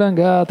kryera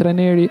nga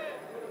trajneri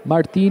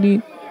Martini,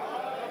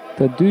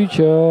 të dy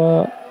që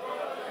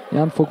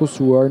janë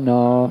fokusuar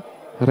në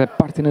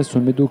repartin e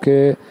sulmit,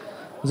 duke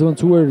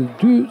zëvendësuar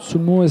dy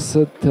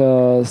sulmuesët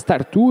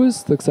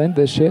startues të kësaj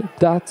ndeshje,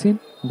 Dacin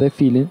dhe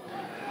Filin,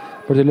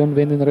 për të lënë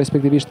vendin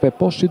respektivisht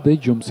Peposhit dhe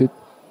Gjumsit.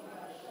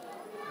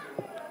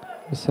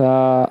 Sa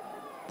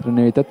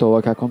trajneri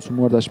Tetova ka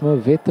konsumuar tashmë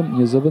vetëm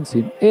një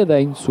zëvendësim, edhe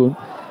ai në sulm,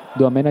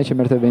 Duamena që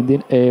merrte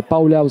vendin e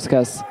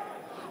Paulauskas.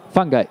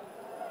 Fangaj.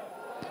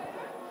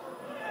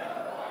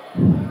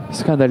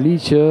 Skandali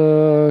që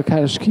ka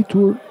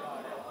shkitur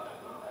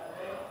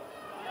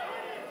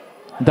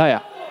Daja.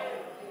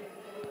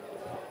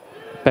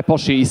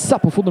 Peposhi i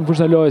sapo futën në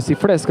fushën e lojës, i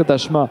freskët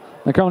tashmë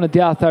në krahun e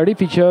djathtë.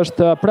 Arifi që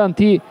është pranë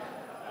tij.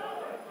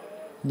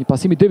 Një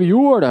pasim i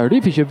devijuar,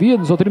 Arifi që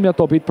vjen në zotrimin e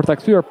topit për ta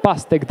kthyer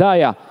pas tek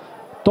Daja.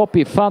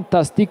 Topi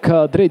fantastik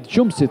drejt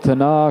Gjumsit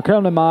në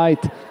krahun e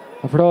majt.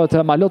 Afrohet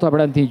Malota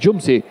pranë tij.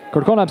 Gjumsi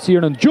kërkon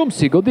hapësirën.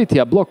 Gjumsi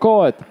goditja,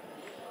 bllokohet.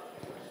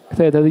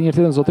 Kthehet edhe një herë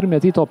tjetër në zotrimin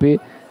e tij topi.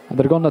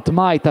 Dërgon në të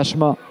majt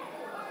tashmë.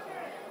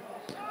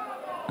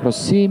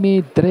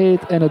 Krosimi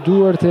drejt e në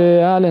duart e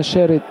Alen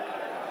Sherrit.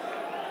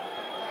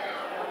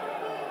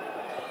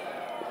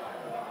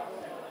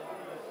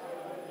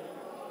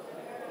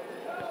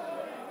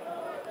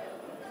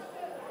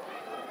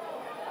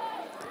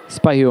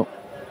 Spahiu.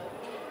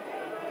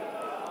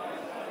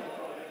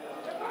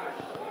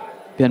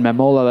 Vjen me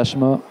molla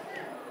tashmë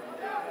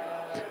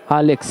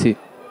Aleksi.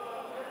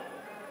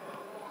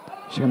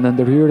 Shikëm në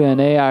ndërhyrjen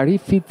e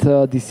Arifit,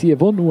 disi e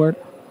vonuar.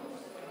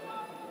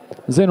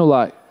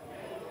 Zenulaj.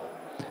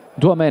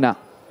 Duamena.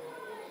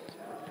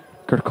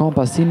 Kërkon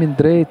pasimin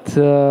drejt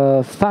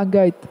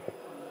Fangajt.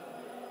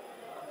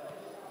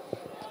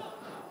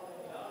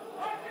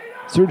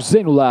 Sër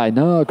Zenulaj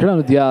në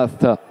krahun e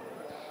djathtë.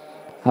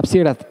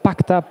 Hapësirat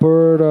pakta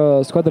për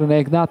skuadrën e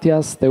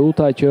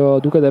Egnatia-Teuta që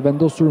duket e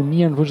vendosur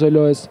mirë në fushën e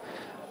lojës,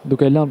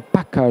 duke lënë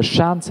pak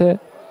shanse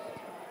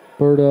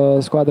për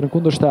skuadrën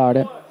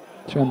kundërshtare.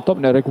 Që në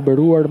topin e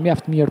rekuperuar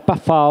mjaft mirë pa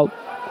faull,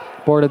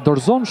 por e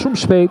dorëzon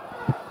shumë shpejt.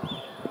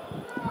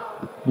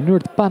 Në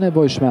mënyrë të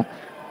panevojshme.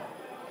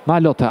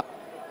 Malota.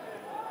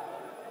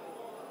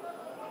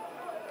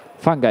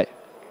 Fangaj.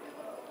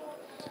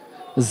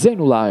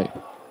 Zenulaj.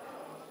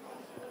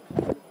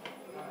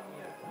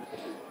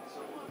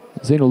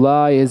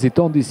 Zenulaj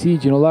heziton disi,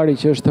 gjinollari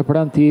që është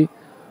pranë tij.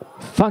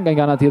 Fangaj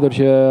nga ana tjetër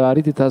që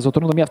arriti ta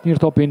zotëronte mjaft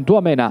mirë topin.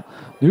 Duamena.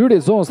 Në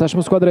hyrje zonës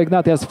tashmë skuadra e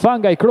Egnatias.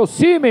 Fangaj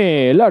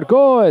krosimi,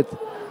 largohet.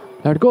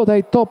 Largohet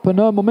ai top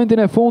në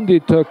momentin e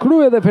fundit.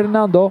 Krye dhe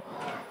Fernando.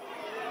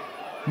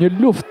 Një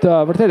luftë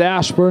vërtet e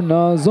ashpër në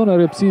zonën e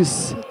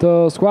rrepsisë të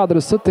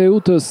skuadrës së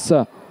Teutës.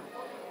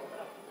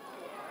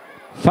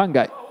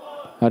 Fangaj.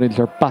 Arrin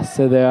të lërpas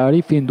edhe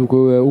Arifin duke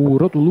u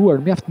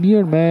rrotulluar mjaft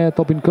mirë me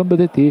topin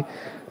këmbët e tij.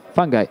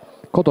 Fangaj.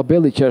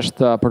 Kotobelli që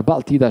është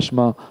përballë tij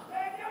tashmë.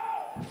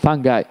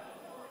 Fangaj.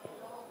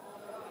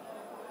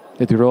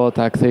 Detyrohet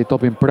ta kthej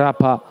topin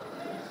prapa.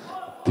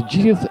 Të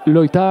gjithë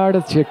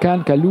lojtarët që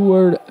kanë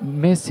kaluar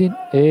mesin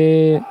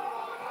e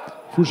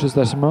fushës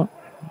tashmë,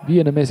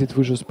 bie në mesin e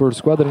fushës për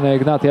skuadrën e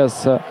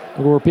Egnatias,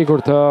 duke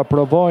përpjekur të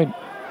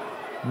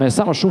provojnë me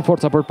sa më shumë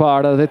forca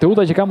përpara dhe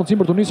Teuta që ka mundësinë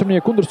për të nisur në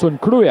një kundërshtim.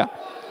 Kryeja.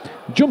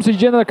 Gjumsi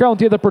gjen edhe krahun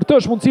tjetër për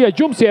të, është mundësia.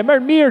 Gjumsi e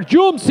merr mirë.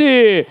 Gjumsi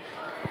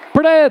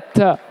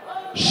pret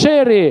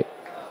Sherri.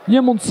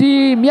 Një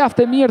mundësi mjaft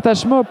e mirë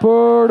tashmë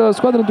për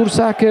skuadrën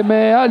dursake me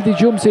Aldi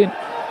Gjumsin.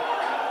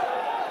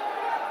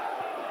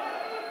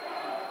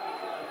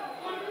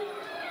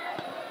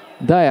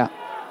 Daja.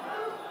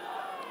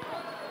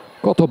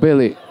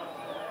 Kotobelli.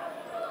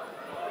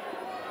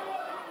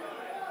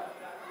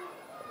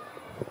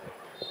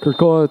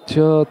 Kërkohet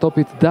që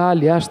topi të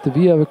dalë jashtë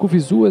vijave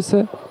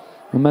kufizuese.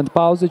 Moment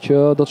pauze që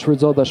do të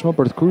shfrytëzohet tashmë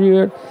për të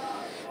kryer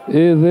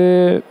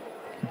edhe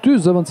dy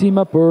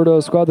zëvendësime për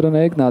skuadrën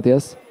e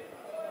Egnatias.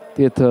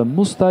 Tjetë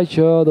Mustaj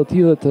që do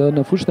t'hidhet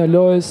në fushën e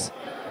lojës,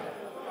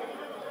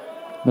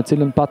 me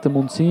cilën patë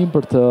mundësim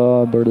për të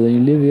bërë dhe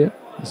një lidhje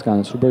në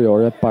skanën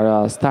superiore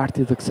para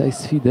startit të kësaj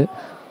sfide.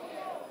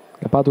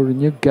 Ka patur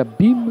një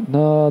gabim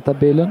në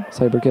tabelën,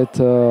 sa i përket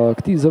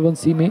këtij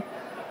zëvendësimi.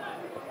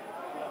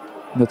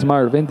 Në të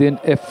marrë vendin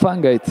e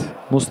Fangajt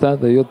Mustaj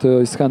dhe jo të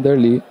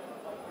Iskanderli.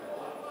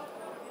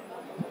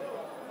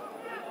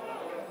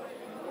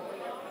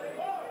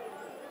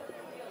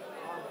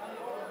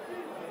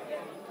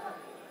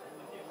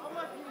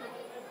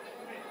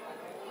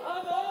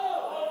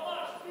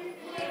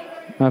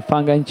 Me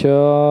Fangajn që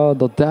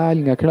do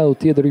dalë nga krahu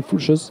tjetër i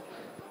fushës,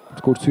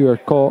 të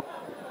kurcyer kohë.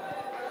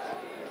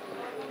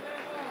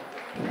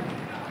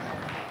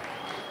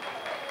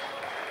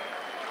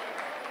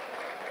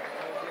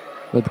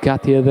 Vetë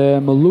gati edhe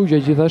Mëllugja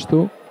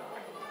gjithashtu.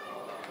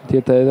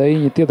 Tjetë edhe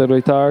një tjetër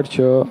lojtar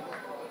që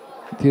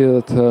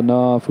tjetë në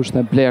fushën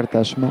e blerë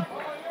tashmë.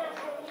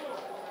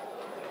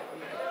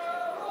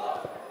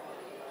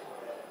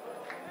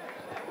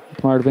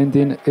 Të marrë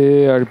vendin e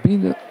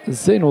Arbin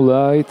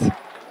Zenulajt.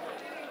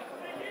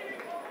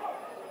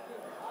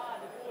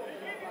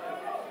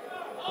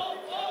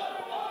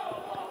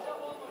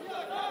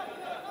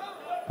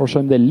 Por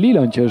shohim dhe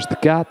Lilën që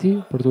është gati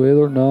për të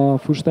hedhur në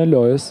fushën e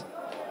lojës.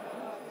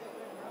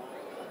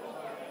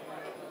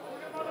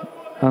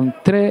 Kanë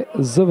 3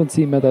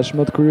 zëvendësime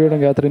tashmë të kryer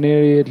nga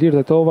trajneri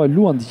Egnatia-Teuta,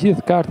 luan të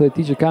gjithë kartat e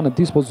tij që kanë në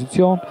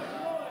dispozicion,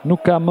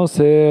 nuk ka më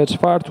se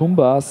çfarë të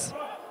humbas.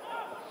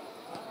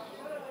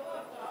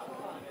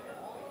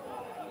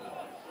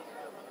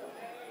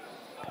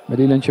 Me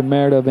Lilën që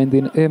merr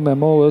vendin e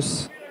Memollës.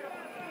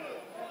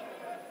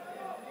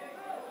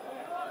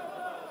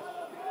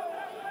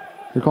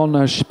 Kërkon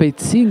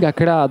shpejtësi nga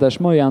krahët,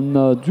 tashmë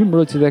janë 2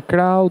 mbrojtësit e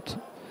krahut,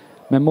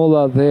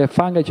 Memolla dhe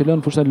Fangaj që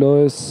lënë fushën e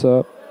lojës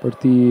për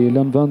t'i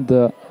lënë vend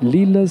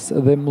Lilës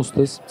dhe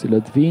Mustës,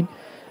 cilët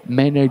vinë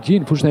me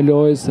energji në fushën e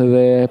lojës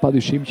dhe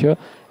padyshim që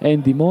e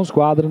ndihmon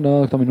skuadrën në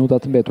këto minuta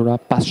të mbetura,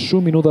 pas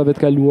shumë minutave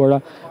të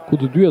kaluara,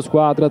 ku të dy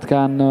skuadrat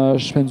kanë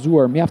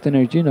shpenzuar mjaft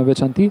energji, në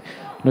veçanti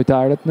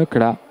lojtarët në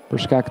krah,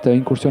 për shkak të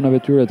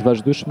inkursioneve tyre të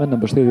vazhdueshme në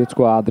mbështetje të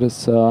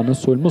skuadrës në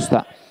sulm.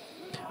 Musta,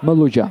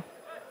 Mëllugja.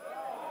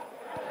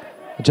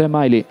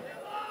 Gjemajli.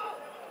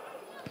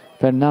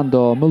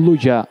 Fernando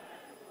Mëllugja.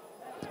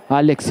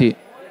 Aleksi.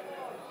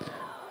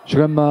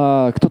 Shkëm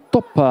këtë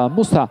top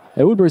Musta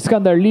e ullë për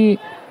Skandarli.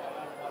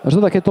 është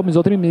do të ketë top një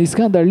zotrim një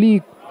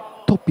Skandarli.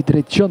 Topi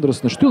drejt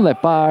qëndrës në shtyllën e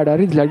parë.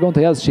 Arrit të largon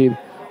të jazë shqip.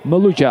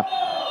 Mëlluqa.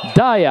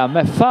 Daja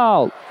me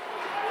faul.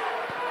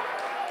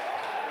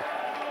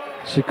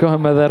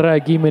 Shikojmë edhe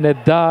reagimin e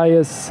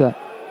Dajës.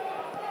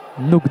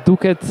 Nuk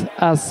duket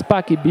as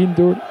pak I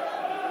bindur.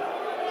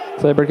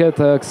 Sa I përket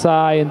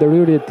kësaj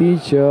ndërhyrje e tij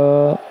që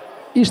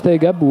ishte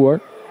e gabuar.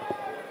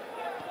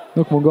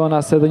 Nuk mungon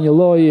as edhe një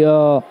lloj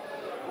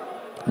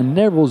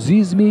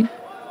nervozizmi.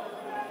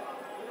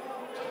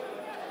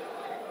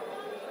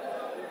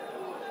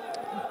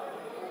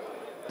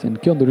 Në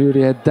kjo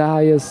ndërhyrje e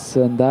Dajës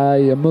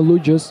ndaj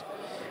Mëllugjës.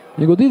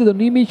 Një goditje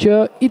dënimi që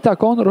I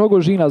takon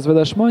Rogozhinasve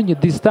tashmë, një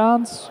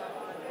distancë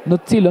në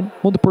cilën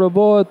mund të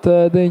provohet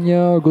edhe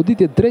një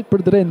goditje drejt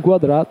për drejt në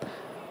kuadrat,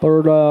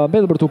 por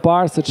mbetet për të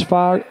parë se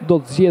çfarë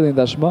do të zgjedhin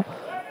tashmë.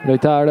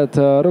 Lojtarët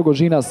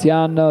Rogozhinas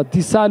janë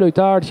disa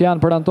lojtarë që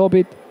janë pranë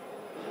topit.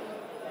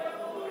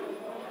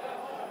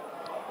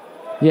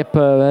 Jep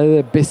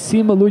edhe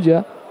besim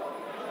Mëllugja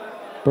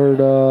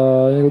për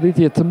një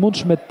goditje të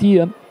mundshme të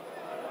tijën.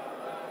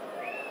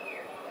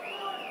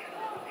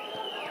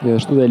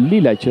 Ashtu dhe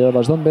Lila që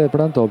vazhdon mbetet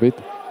pranë topit.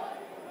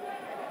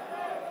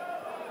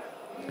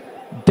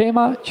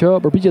 Dema që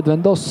përpiqet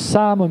vendos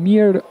sa më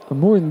mirë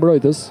murin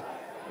mbrojtës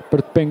për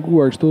të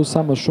penguar kështu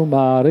sa më shumë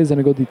arrezën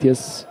e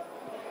goditjes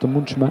të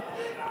mundshme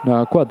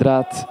në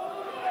kuadrat.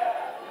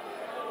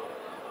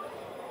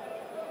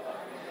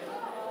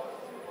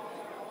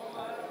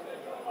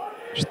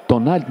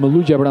 Donald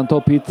Mëllugja pranë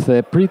topit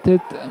dhe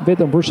pritet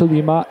vetëm për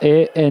shëllima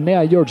e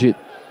Enea Gjorgjit.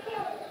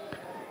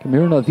 Kemi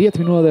hyrë në 10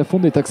 minutat e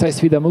fundit të kësaj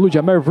sfide.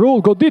 Mëllugja merr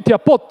vrull, goditja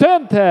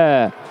potente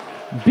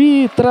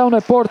mbi traun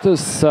e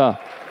portës.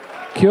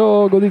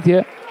 Kjo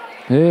goditje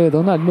e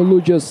Donald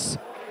Mëllugjës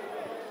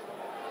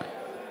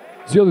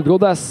zgjodhi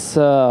godas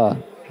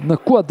në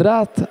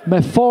kuadrat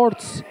me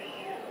forcë.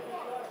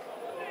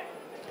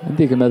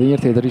 Ndikëm edhe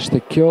njërë tjetër,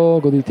 ishte kjo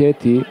goditje e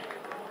tij.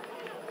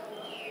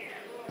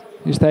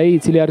 Ishte ai I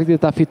cili arriti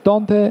ta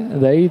fitonte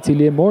dhe ai I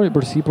cili e mori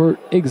përsipër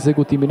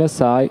ekzekutimin e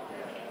saj.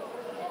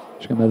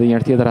 Shkëm edhe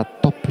njërë tjetër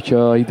atë top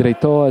që I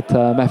drejtohet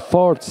me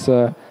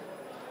forcë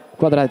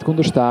kuadrat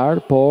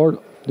kundërshtar, por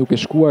duke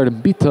shkuar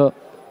mbi të.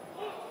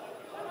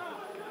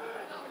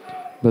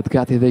 Bët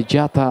gati dhe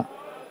gjata.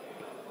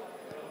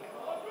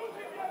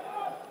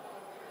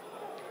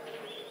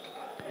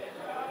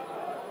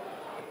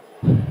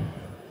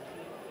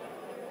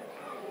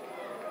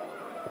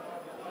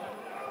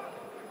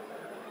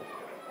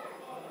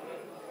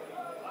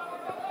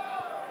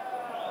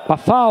 Pa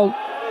faul.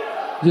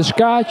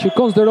 Gjithçka që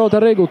konsiderohet e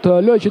rregullt të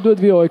lojë që duhet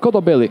vijojë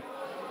Kotobelli.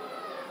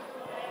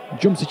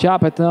 Gjumë si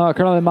qapet në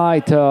kranë e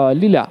majt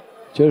Lila,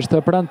 që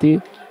është pranë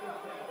tij.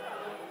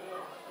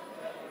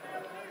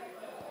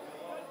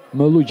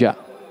 Mëllugja.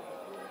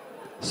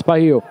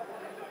 Spahiu.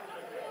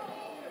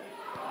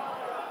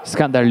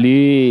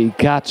 Skandarli,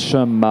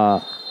 gatshëm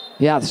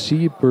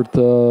jashtë për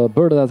të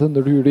bërë atë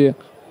ndërhyrje.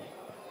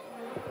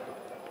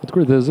 Të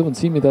kryet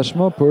zëvendësimi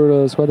tashmë për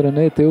skuadrën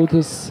e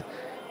Teutës,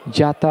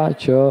 Gjata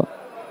që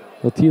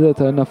do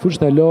t'hidhet në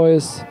fushën e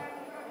lojës.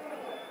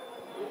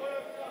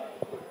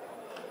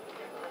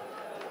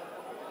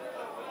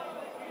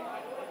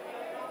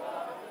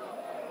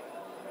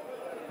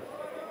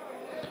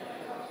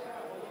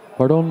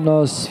 Paron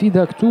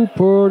sfida këtu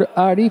për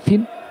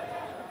Arifin.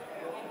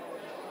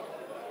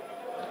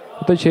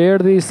 Këtë që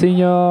erdhi si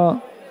një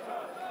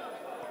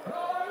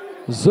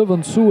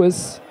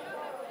zëvendësues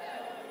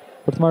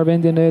për të marrë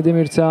vendin e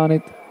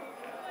Demircanit.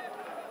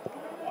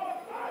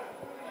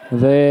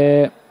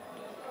 Dhe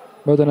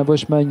bëhet e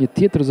nevojshme një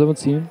tjetër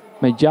zëvendësim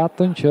me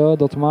Gjatën që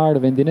do të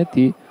marrë vendin e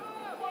tij.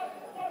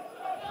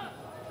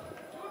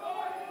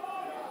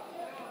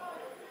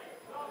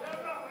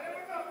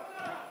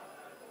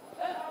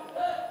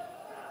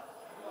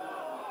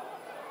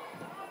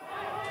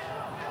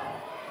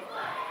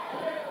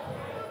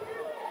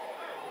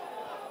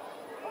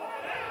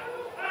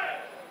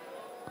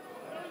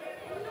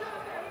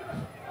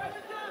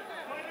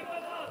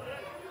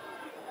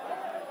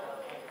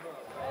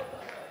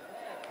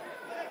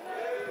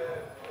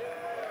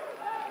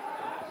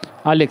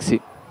 Aleksi.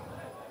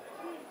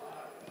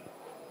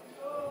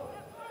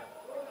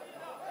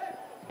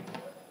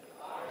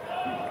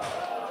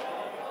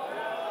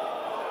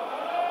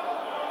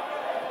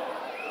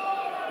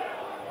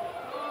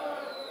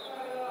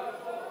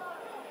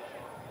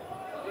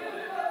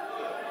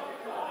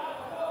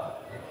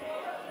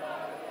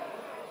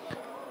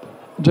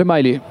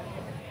 Gjemajli.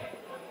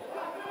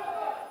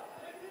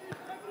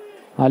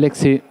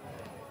 Aleksi.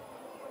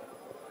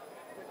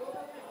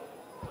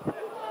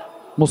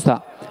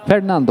 Musta.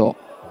 Fernando.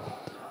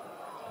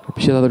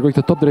 Pjesa ta dërgoj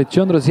këtë top drejt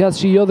qendrës,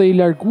 jashtë jo dhe I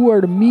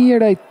larguar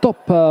mirë ai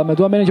top me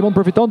duamenin që mund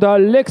përfitonte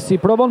Aleksi,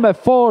 provon me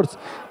forcë.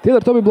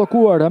 Tjetër top I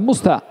bllokuar,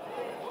 Musta.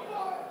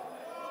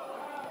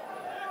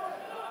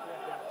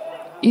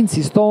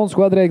 Insiston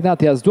skuadra e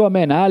Egnatias,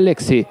 duamen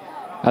Aleksi.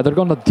 A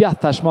dërgon në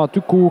djathtë tashmë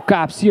aty ku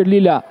ka hapësirë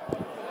Lila.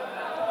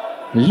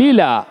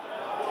 Lila.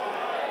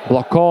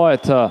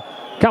 Blokohet,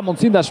 ka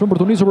mundësin dashmë për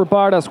të nisur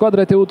përpara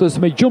skuadra e Teutës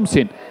me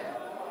Gjumsin.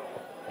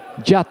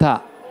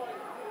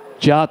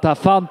 Gjata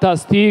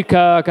fantastik,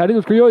 ka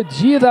arritur të krijojë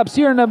gjithë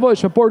hapësirën e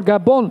nevojshme, por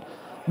gabon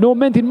në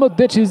momentin më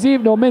decisiv,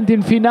 në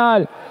momentin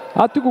final,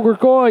 aty ku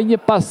kërkoi një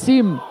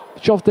pasim,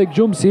 qoftë tek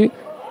Gjumsi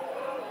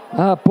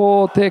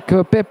apo tek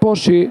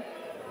Peposhi.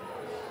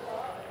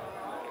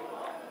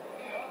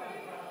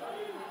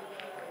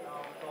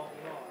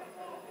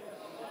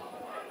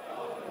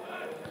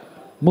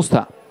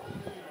 Musta.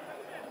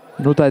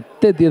 Minuta e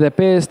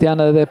 85,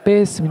 janë edhe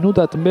 5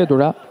 minuta të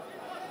mbetura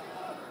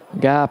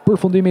nga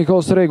përfundimi i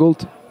kohës së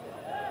rregullt.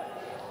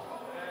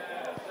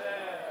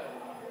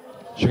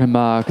 Shohim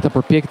këtë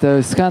përpjekje të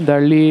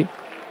Skandarli,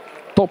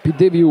 topi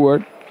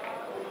devijuar,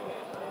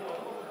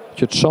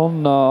 që të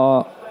shon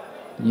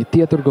një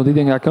tjetër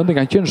goditje nga këndi.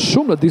 Kanë qenë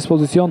shumë në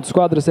dispozicion të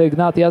skuadrës e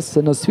Egnatias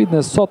në sfidën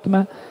e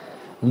sotme,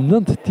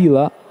 9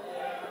 tilla.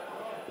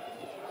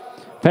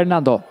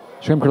 Fernando,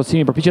 shohim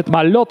krosimin, përpiqet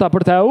Malota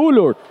për të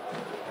ulur.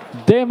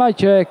 Dema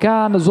që e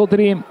ka në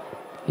zotërim,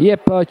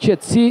 jep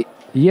qetësi,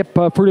 jep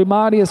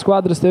frymëmarrje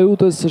skuadrës të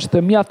Teutës,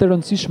 është mjaft e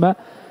rëndësishme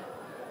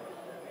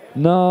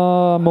në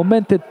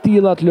momente të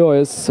tilla të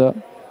lojës,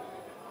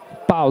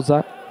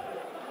 pauza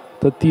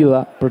të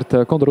tilla për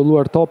të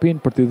kontrolluar topin,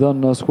 për t'i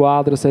dhënë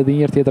skuadrës edhe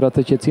një herë tjetër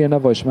atë qetësi e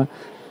nevojshme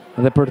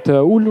dhe për të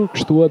ulur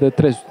kështu edhe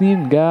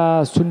treznin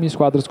nga sulmi i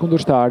skuadrës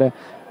kundërshtare.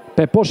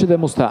 Peposhi dhe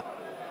Musta.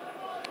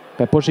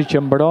 Peposhi që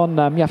mbron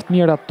mjaft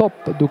mirë atë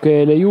top, duke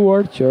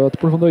lejuar që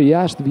të përfundojë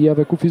jashtë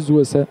vijave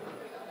kufizuese.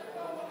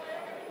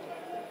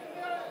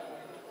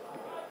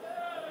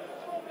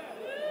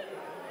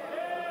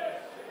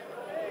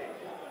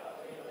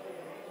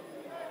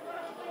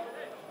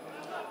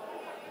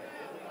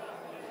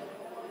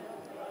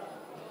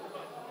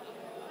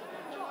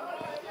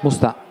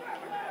 Musta.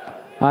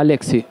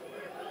 Aleksi.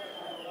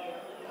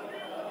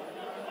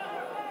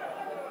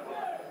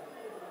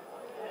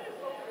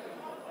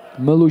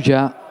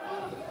 Mëllugja.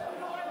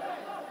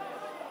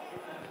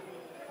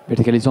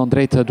 Vertikalizon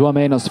drejt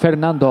Duamenos.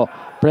 Fernando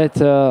pret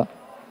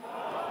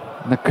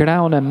në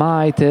kraun e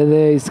majt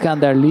edhe i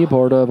Skandarli,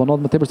 por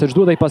vonohet më tepër se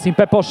ç'duhet ai pasim.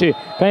 Peposhi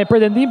ka një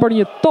pretendim për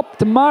një top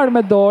të marrë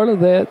me dorë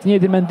dhe të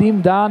njëjtin mendim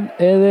dan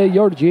edhe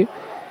Gjorgji.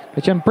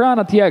 Ka qenë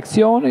pranë atij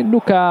aksioni,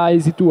 nuk ka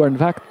hezituar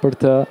në fakt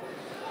për të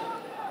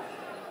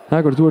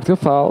kërkuar këtë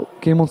faull.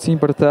 Ke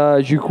mundësinë për të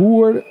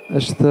gjykuar,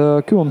 është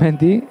ky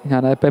momenti nga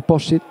ana e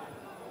Peposhit.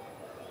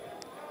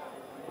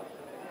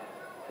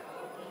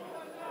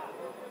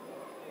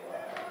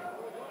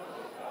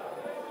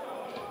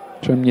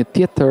 Qëmë një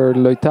tjetër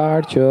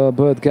lojtar që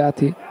bëhet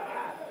gati,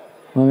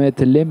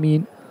 Mehmet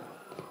Lemin.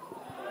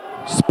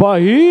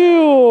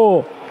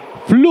 Spahiu!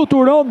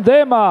 Fluturon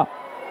Dema!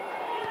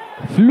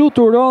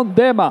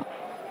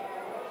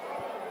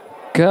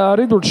 Ka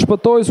arritur të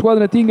shpëtojë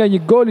skuadrën e tij nga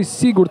një gol i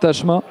sigurt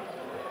tashmë.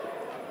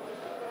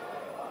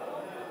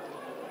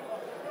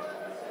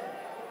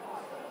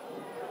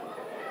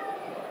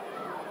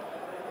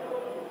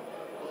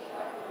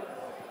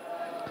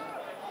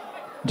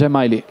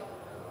 Gjemajli.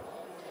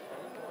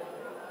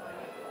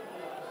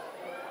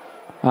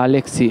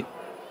 Aleksi.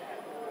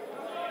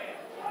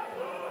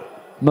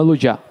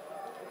 Mëllugja.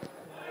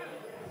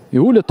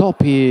 I ulë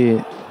topi,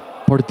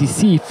 por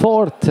disi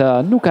fort,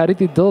 nuk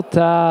arriti do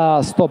të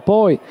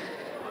stopoj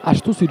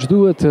ashtu si që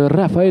duhet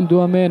Rafael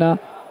Duamena.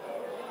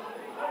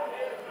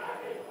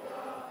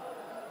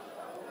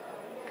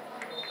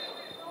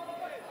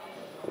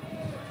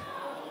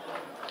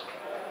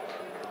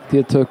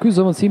 Tjetë ky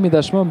zëvendësimi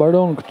tashmë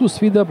mbaron këtu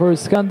sfida për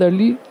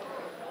Skandarli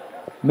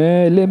me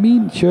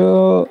Lemin që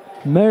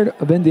merr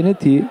vendin e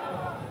tij.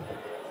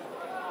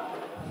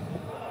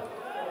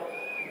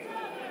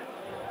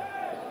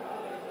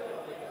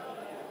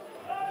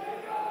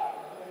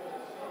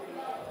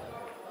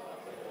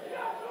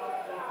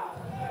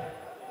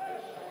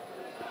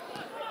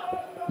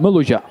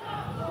 Mëllugja.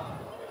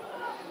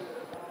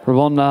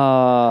 Provon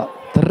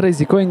të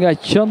rrezikojë nga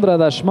qendra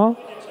tashmë.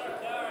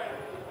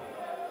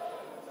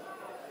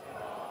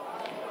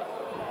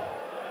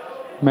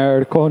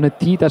 Merr kohën e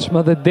tij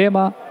tashmë dhe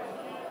Dema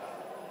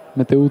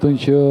me Teutën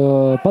që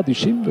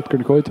padyshim do të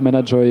kërkojë të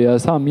menaxhojë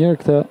sa mirë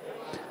këtë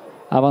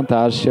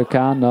avantazh që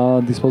ka në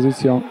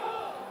dispozicion.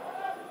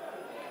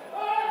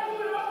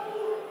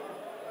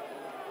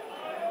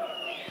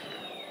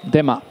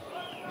 Dema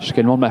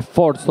shkelmon me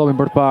fort stopin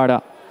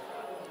përpara.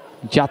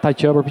 Gjata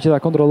që përpiqet ta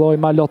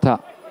kontrollojë Malota.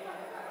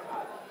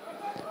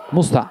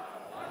 Musta.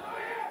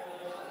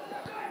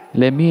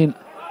 Lemin,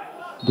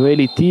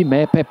 dueli i tij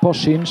me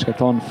Peposhin,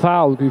 shkakton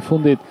faull ky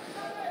fundit.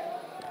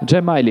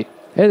 Gjemajli.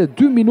 Edhe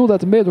 2 minuta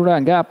të mbetura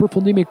nga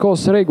përfundimi i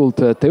kohës së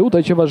rregullt.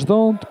 Teuta që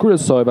vazhdon të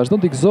kryesojë,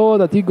 vazhdon të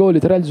gëzohet atij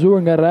golit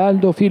realizuar nga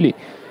Realdo Fili,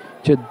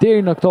 që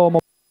deri në këto moment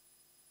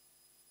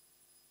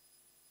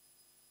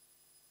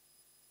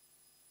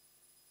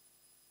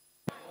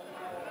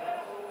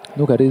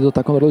nuk arriti do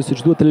ta kontrollojë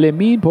siç duhet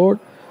Lemin, por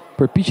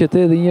përpiqet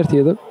edhe një herë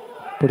tjetër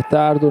për të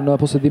ardhur në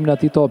posedimin e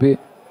atij topi.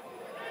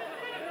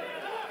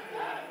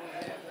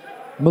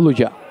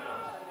 Mëllugja.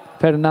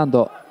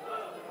 Fernando.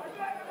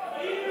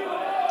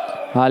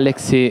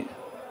 Aleksi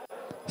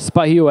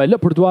Spahiu e lë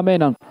për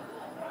Duamenën.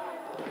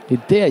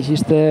 Ideja që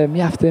ishte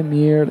mjaft e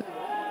mirë.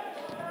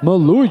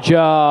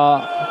 Mëllugja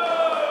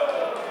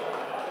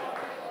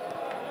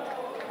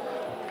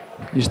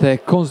ishte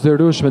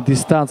konsiderueshme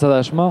distanca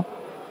tashmë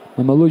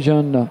në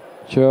Mëllugjen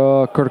që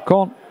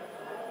kërkon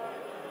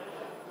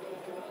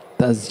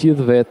ta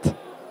zgjidh vetë.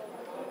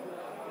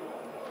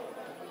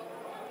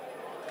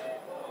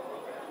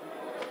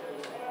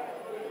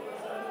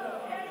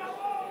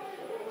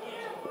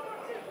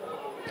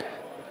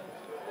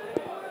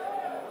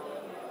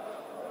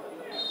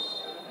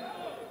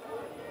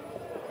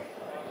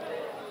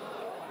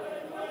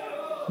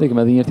 Dikëm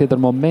edhe një tjetër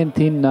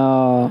momentin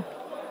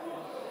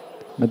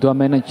me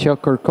Duamenën që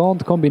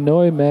kërkon të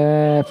kombinoj me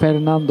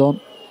Fernandon.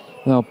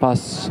 Dhe pas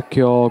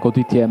kjo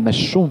goditje me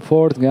shumë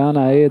fort nga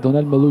ana e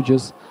Donel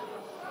Mëllugjës.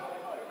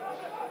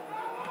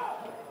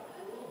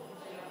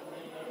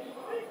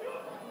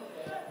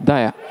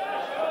 Daja.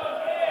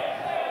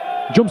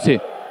 Gjumsi.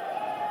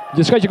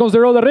 Gjithçka që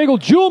konsiderohet dhe rregull,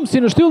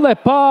 Gjumsi në shtyllën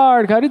e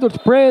parë ka arritur të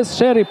pres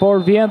Sherry,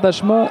 por vjen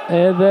tashmë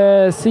edhe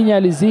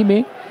sinjalizimi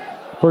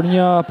për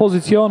një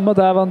pozicion më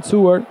të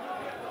avancuar.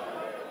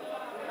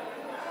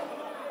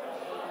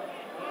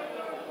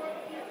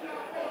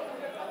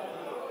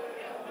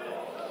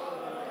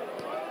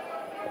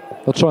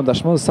 Do të shohim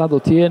tashmë sa do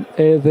të jenë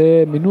edhe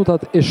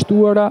minutat e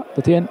shtuara,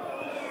 do të jenë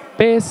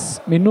 5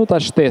 minuta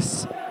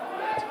shtesë.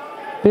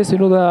 5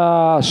 minuta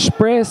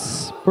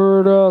shpresë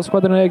për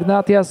skuadrën e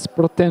Egnatias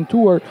për të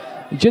tentuar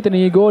gjetjen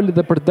e një goli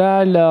dhe për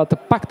dalë të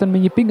paktën me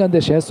një pikë nga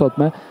ndeshja e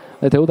sotme.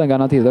 Dhe Teuta nga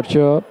ana tjetër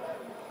që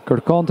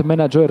kërkon të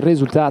menaxhojë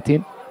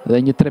rezultatin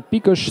dhe një 3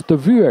 pikësh të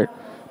vyer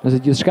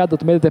nëse gjithçka do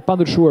të mbetet e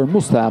pandryshuar.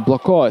 Musta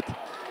bllokohet.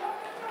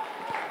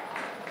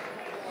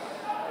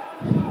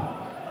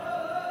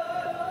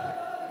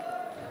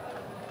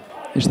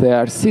 Ishte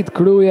Arsit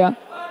Kruja.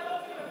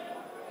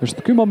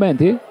 Është ky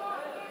momenti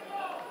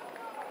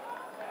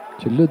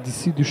që lë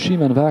disi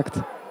dyshime në vakt.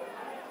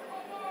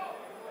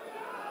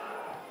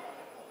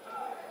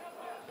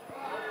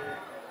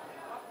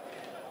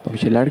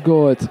 Topi që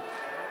largohet.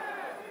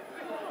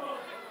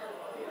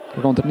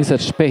 Kërkon të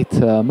niset shpejt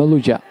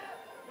Mëllugja.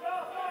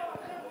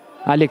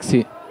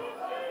 Aleksi.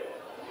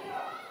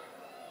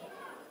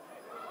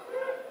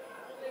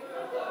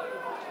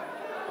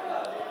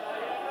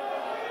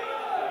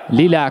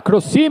 Lila,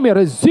 krosimi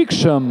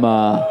rrezikshëm.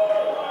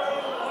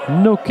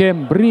 Nuk e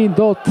mbrin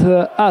dot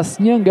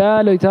asnjë nga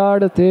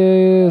lojtarët e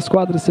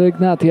skuadrës së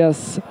Egnatias.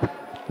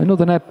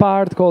 Minutën e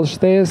parë të kohës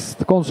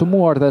shtesë të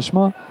konsumuar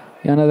tashmë,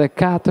 janë edhe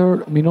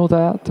 4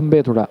 minuta të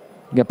mbetura.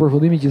 Nga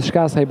përfundimi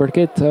gjithçka sa i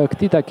përket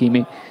këtij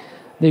takimi.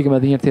 Ne kemi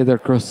edhe një tjetër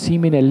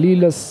krosimin e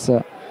Lilës,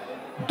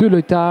 2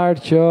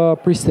 lojtarë që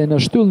pristen në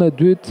shtyllën e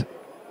dytë,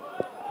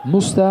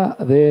 Musta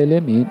dhe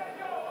Lemin.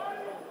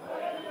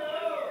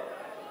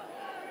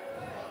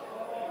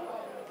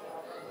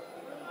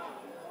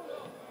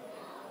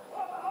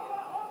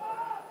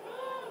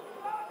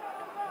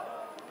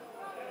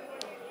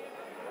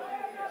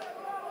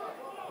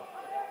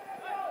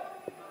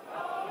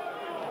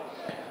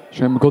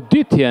 Shem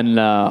goditjen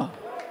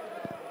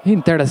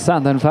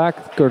interesante në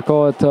fakt,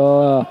 kërkohet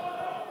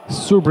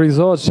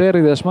surprizohet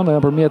Sherry tashmë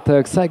nëpërmjet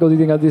kësaj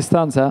goditje nga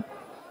distanca.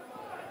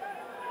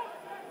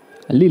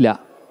 Lila.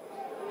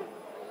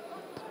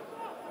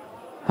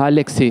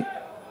 Aleksi.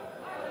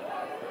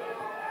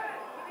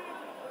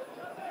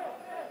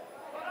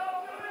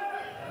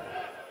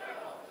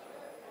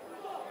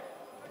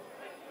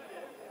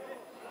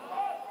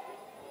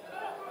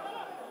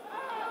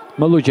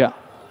 Mëllugja.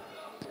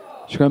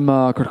 Shkëm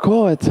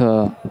kërkohet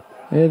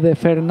edhe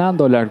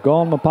Fernando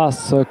largon, më pas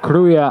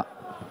Kruja.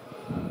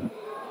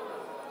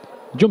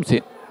 Gjumsi.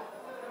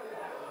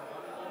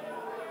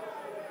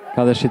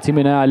 Ka dhe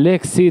shqetësimin e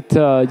Aleksit,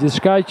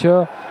 gjithçka që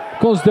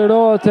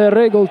konsiderohet e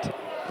rregullt.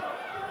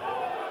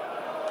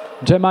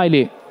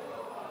 Xhemaili.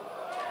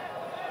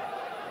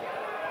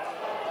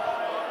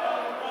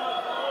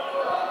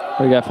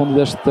 Përga e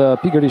fundit është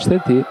pikërisht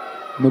e tij,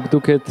 nuk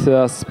duket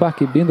as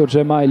pak i bindur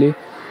Xhemaili.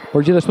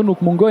 Por gjithashtu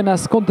nuk mungojnë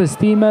as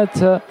kontestimet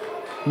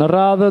në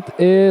radhët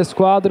e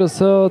skuadrës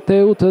së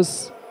Teutës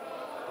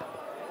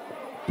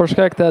për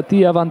shkak të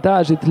atij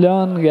avantazhit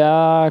lënë nga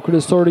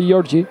kryesori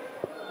Gjorgji,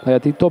 dhe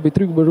atij topi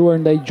trygëruar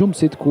ndaj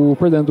Gjumsit ku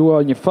pretendua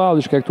një faull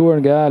i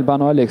shkaktuar nga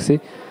Albano Aleksi.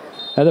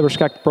 Edhe për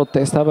shkak të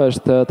protestave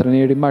është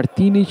trajneri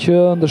Martini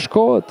që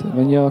ndëshkohet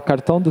me një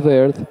karton të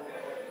verdhë.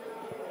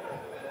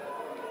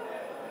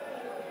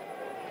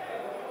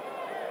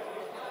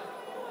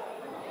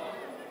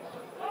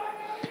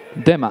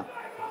 Dema,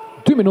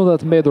 2 minuta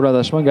të mbetura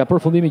tashmë nga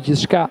përfundimi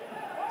gjithçka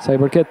sa i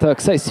përket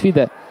kësaj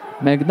sfide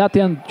me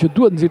Egnatian që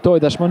duhet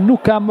nxitoj tashmë,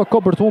 nuk ka më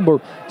kohë për të humbur.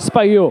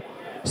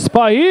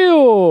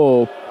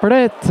 Spahiu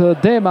pret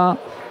Dema.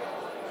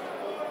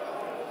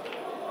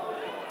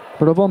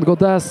 Provon të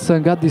godas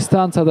nga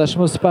distanca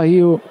tashmë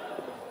Spahiu.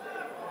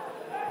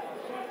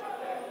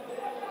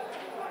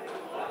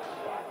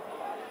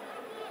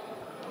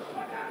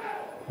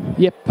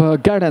 Jep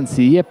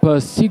garanci, jep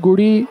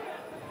siguri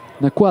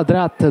në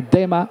kuadrat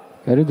Dema,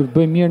 ka rritur të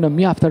bëjë mirë në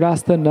mjaft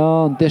raste në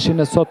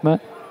ndeshjen e sotme.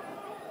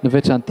 në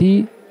veçanti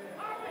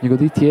një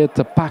goditje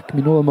të pak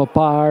minuta më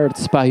parë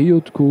të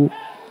Spahiut ku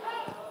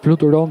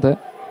fluturonte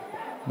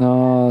në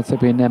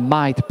cepin e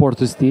majt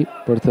portës tij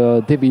për të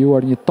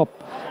devijuar një top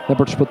dhe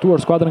për të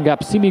shpëtuar skuadrën nga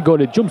hapësimi i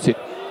golit.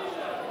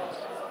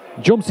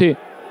 Gjumsi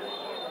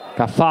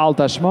ka faull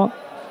tashmë.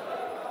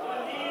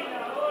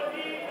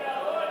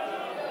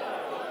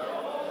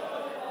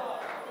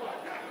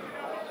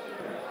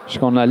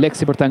 Shkon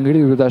Aleksi për ta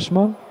ngritur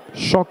tashmë.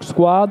 Shok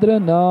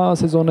skuadre në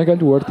sezonin e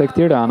kaluar tek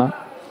Tirana.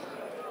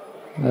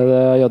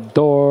 Edhe ajo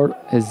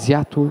dorë e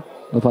zgjatur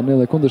në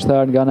fanellën e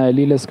kundërshtar nga ana e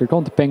Liles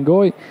kërkon të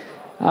pengoj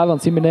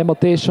avancimin e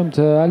mëtejshëm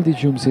të Aldi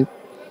Gjumsit.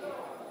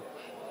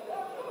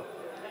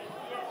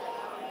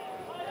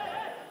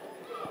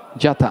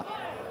 Gjata.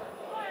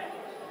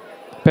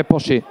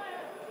 Peposhi.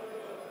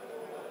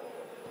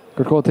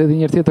 Kërkohet edhe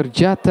një herë tjetër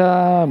Gjata,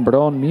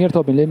 mbron mirë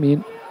topin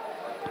Lemin.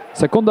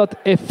 Sekondat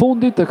e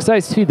fundit të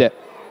kësaj sfide.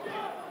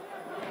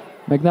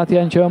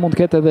 Egnatia që mund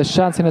të ketë edhe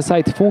shansin e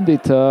saj të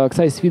fundit të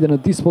kësaj sfide në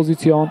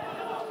dispozicion.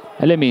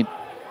 Lemin.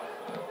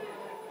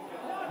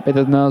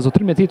 Betet në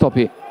zotrimin e tij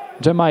topi.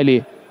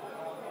 Xhemaili.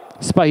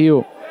 Spahiu.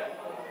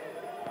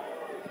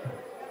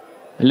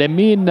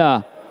 Lemin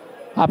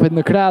hapet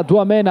në krah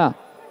Duamena.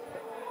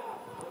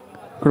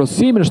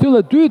 Krosimi në shtyllën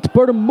e dytë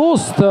për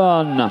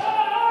Mustën.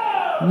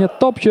 Një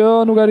top që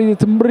nuk arriti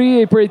të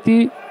mbrihej prej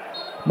tij.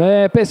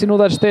 Me 5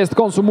 minuta shtesë të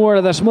konsumuar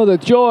dhe tashmë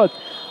dëgjohet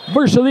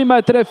vërshëllima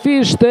e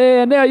trefisht e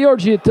Enea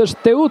Jorgjit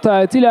është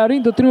Teuta e cila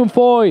arrin të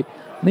triumfoj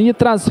në një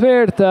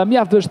transfer të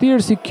mjaft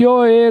vështirë si kjo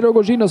e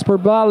Rogozhinos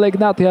përballë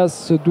Egnatias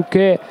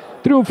duke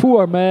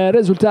triumfuar me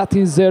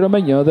rezultatin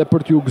 0-1 dhe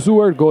për t'u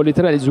gëzuar golit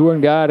realizuar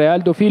nga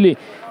Realdo Fili.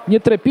 Një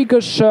 3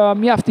 pikësh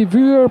mjaft i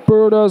vyer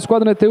për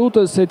skuadrën e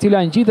Teutës e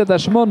cila ngjitet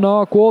tashmë në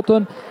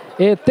kuotën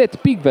e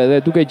 8 pikëve dhe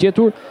duke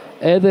gjetur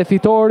edhe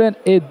fitoren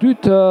e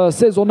dytë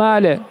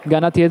sezonale. Nga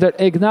ana tjetër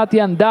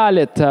Egnatia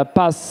ndalet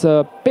pas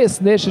 5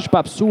 ndeshësh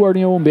pa psuar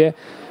një humbje.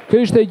 Kjo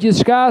ishte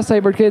gjithçka sa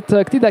i përket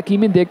këtij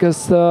takimi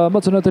ndekës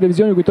MCN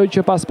televizion. Ju kujtoj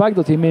që pas pak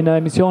do të jemi në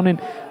emisionin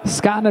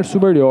Skaner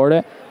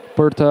Superiore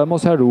për të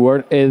mos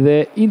harruar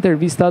edhe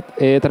intervistat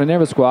e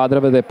trajnerëve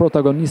skuadrave dhe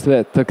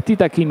protagonistëve të këtij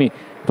takimi.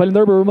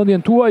 Falenderoj për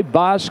vëmendjen tuaj,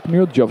 bashkë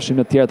miru dëgjofshim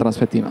në të tjera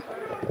transmetime.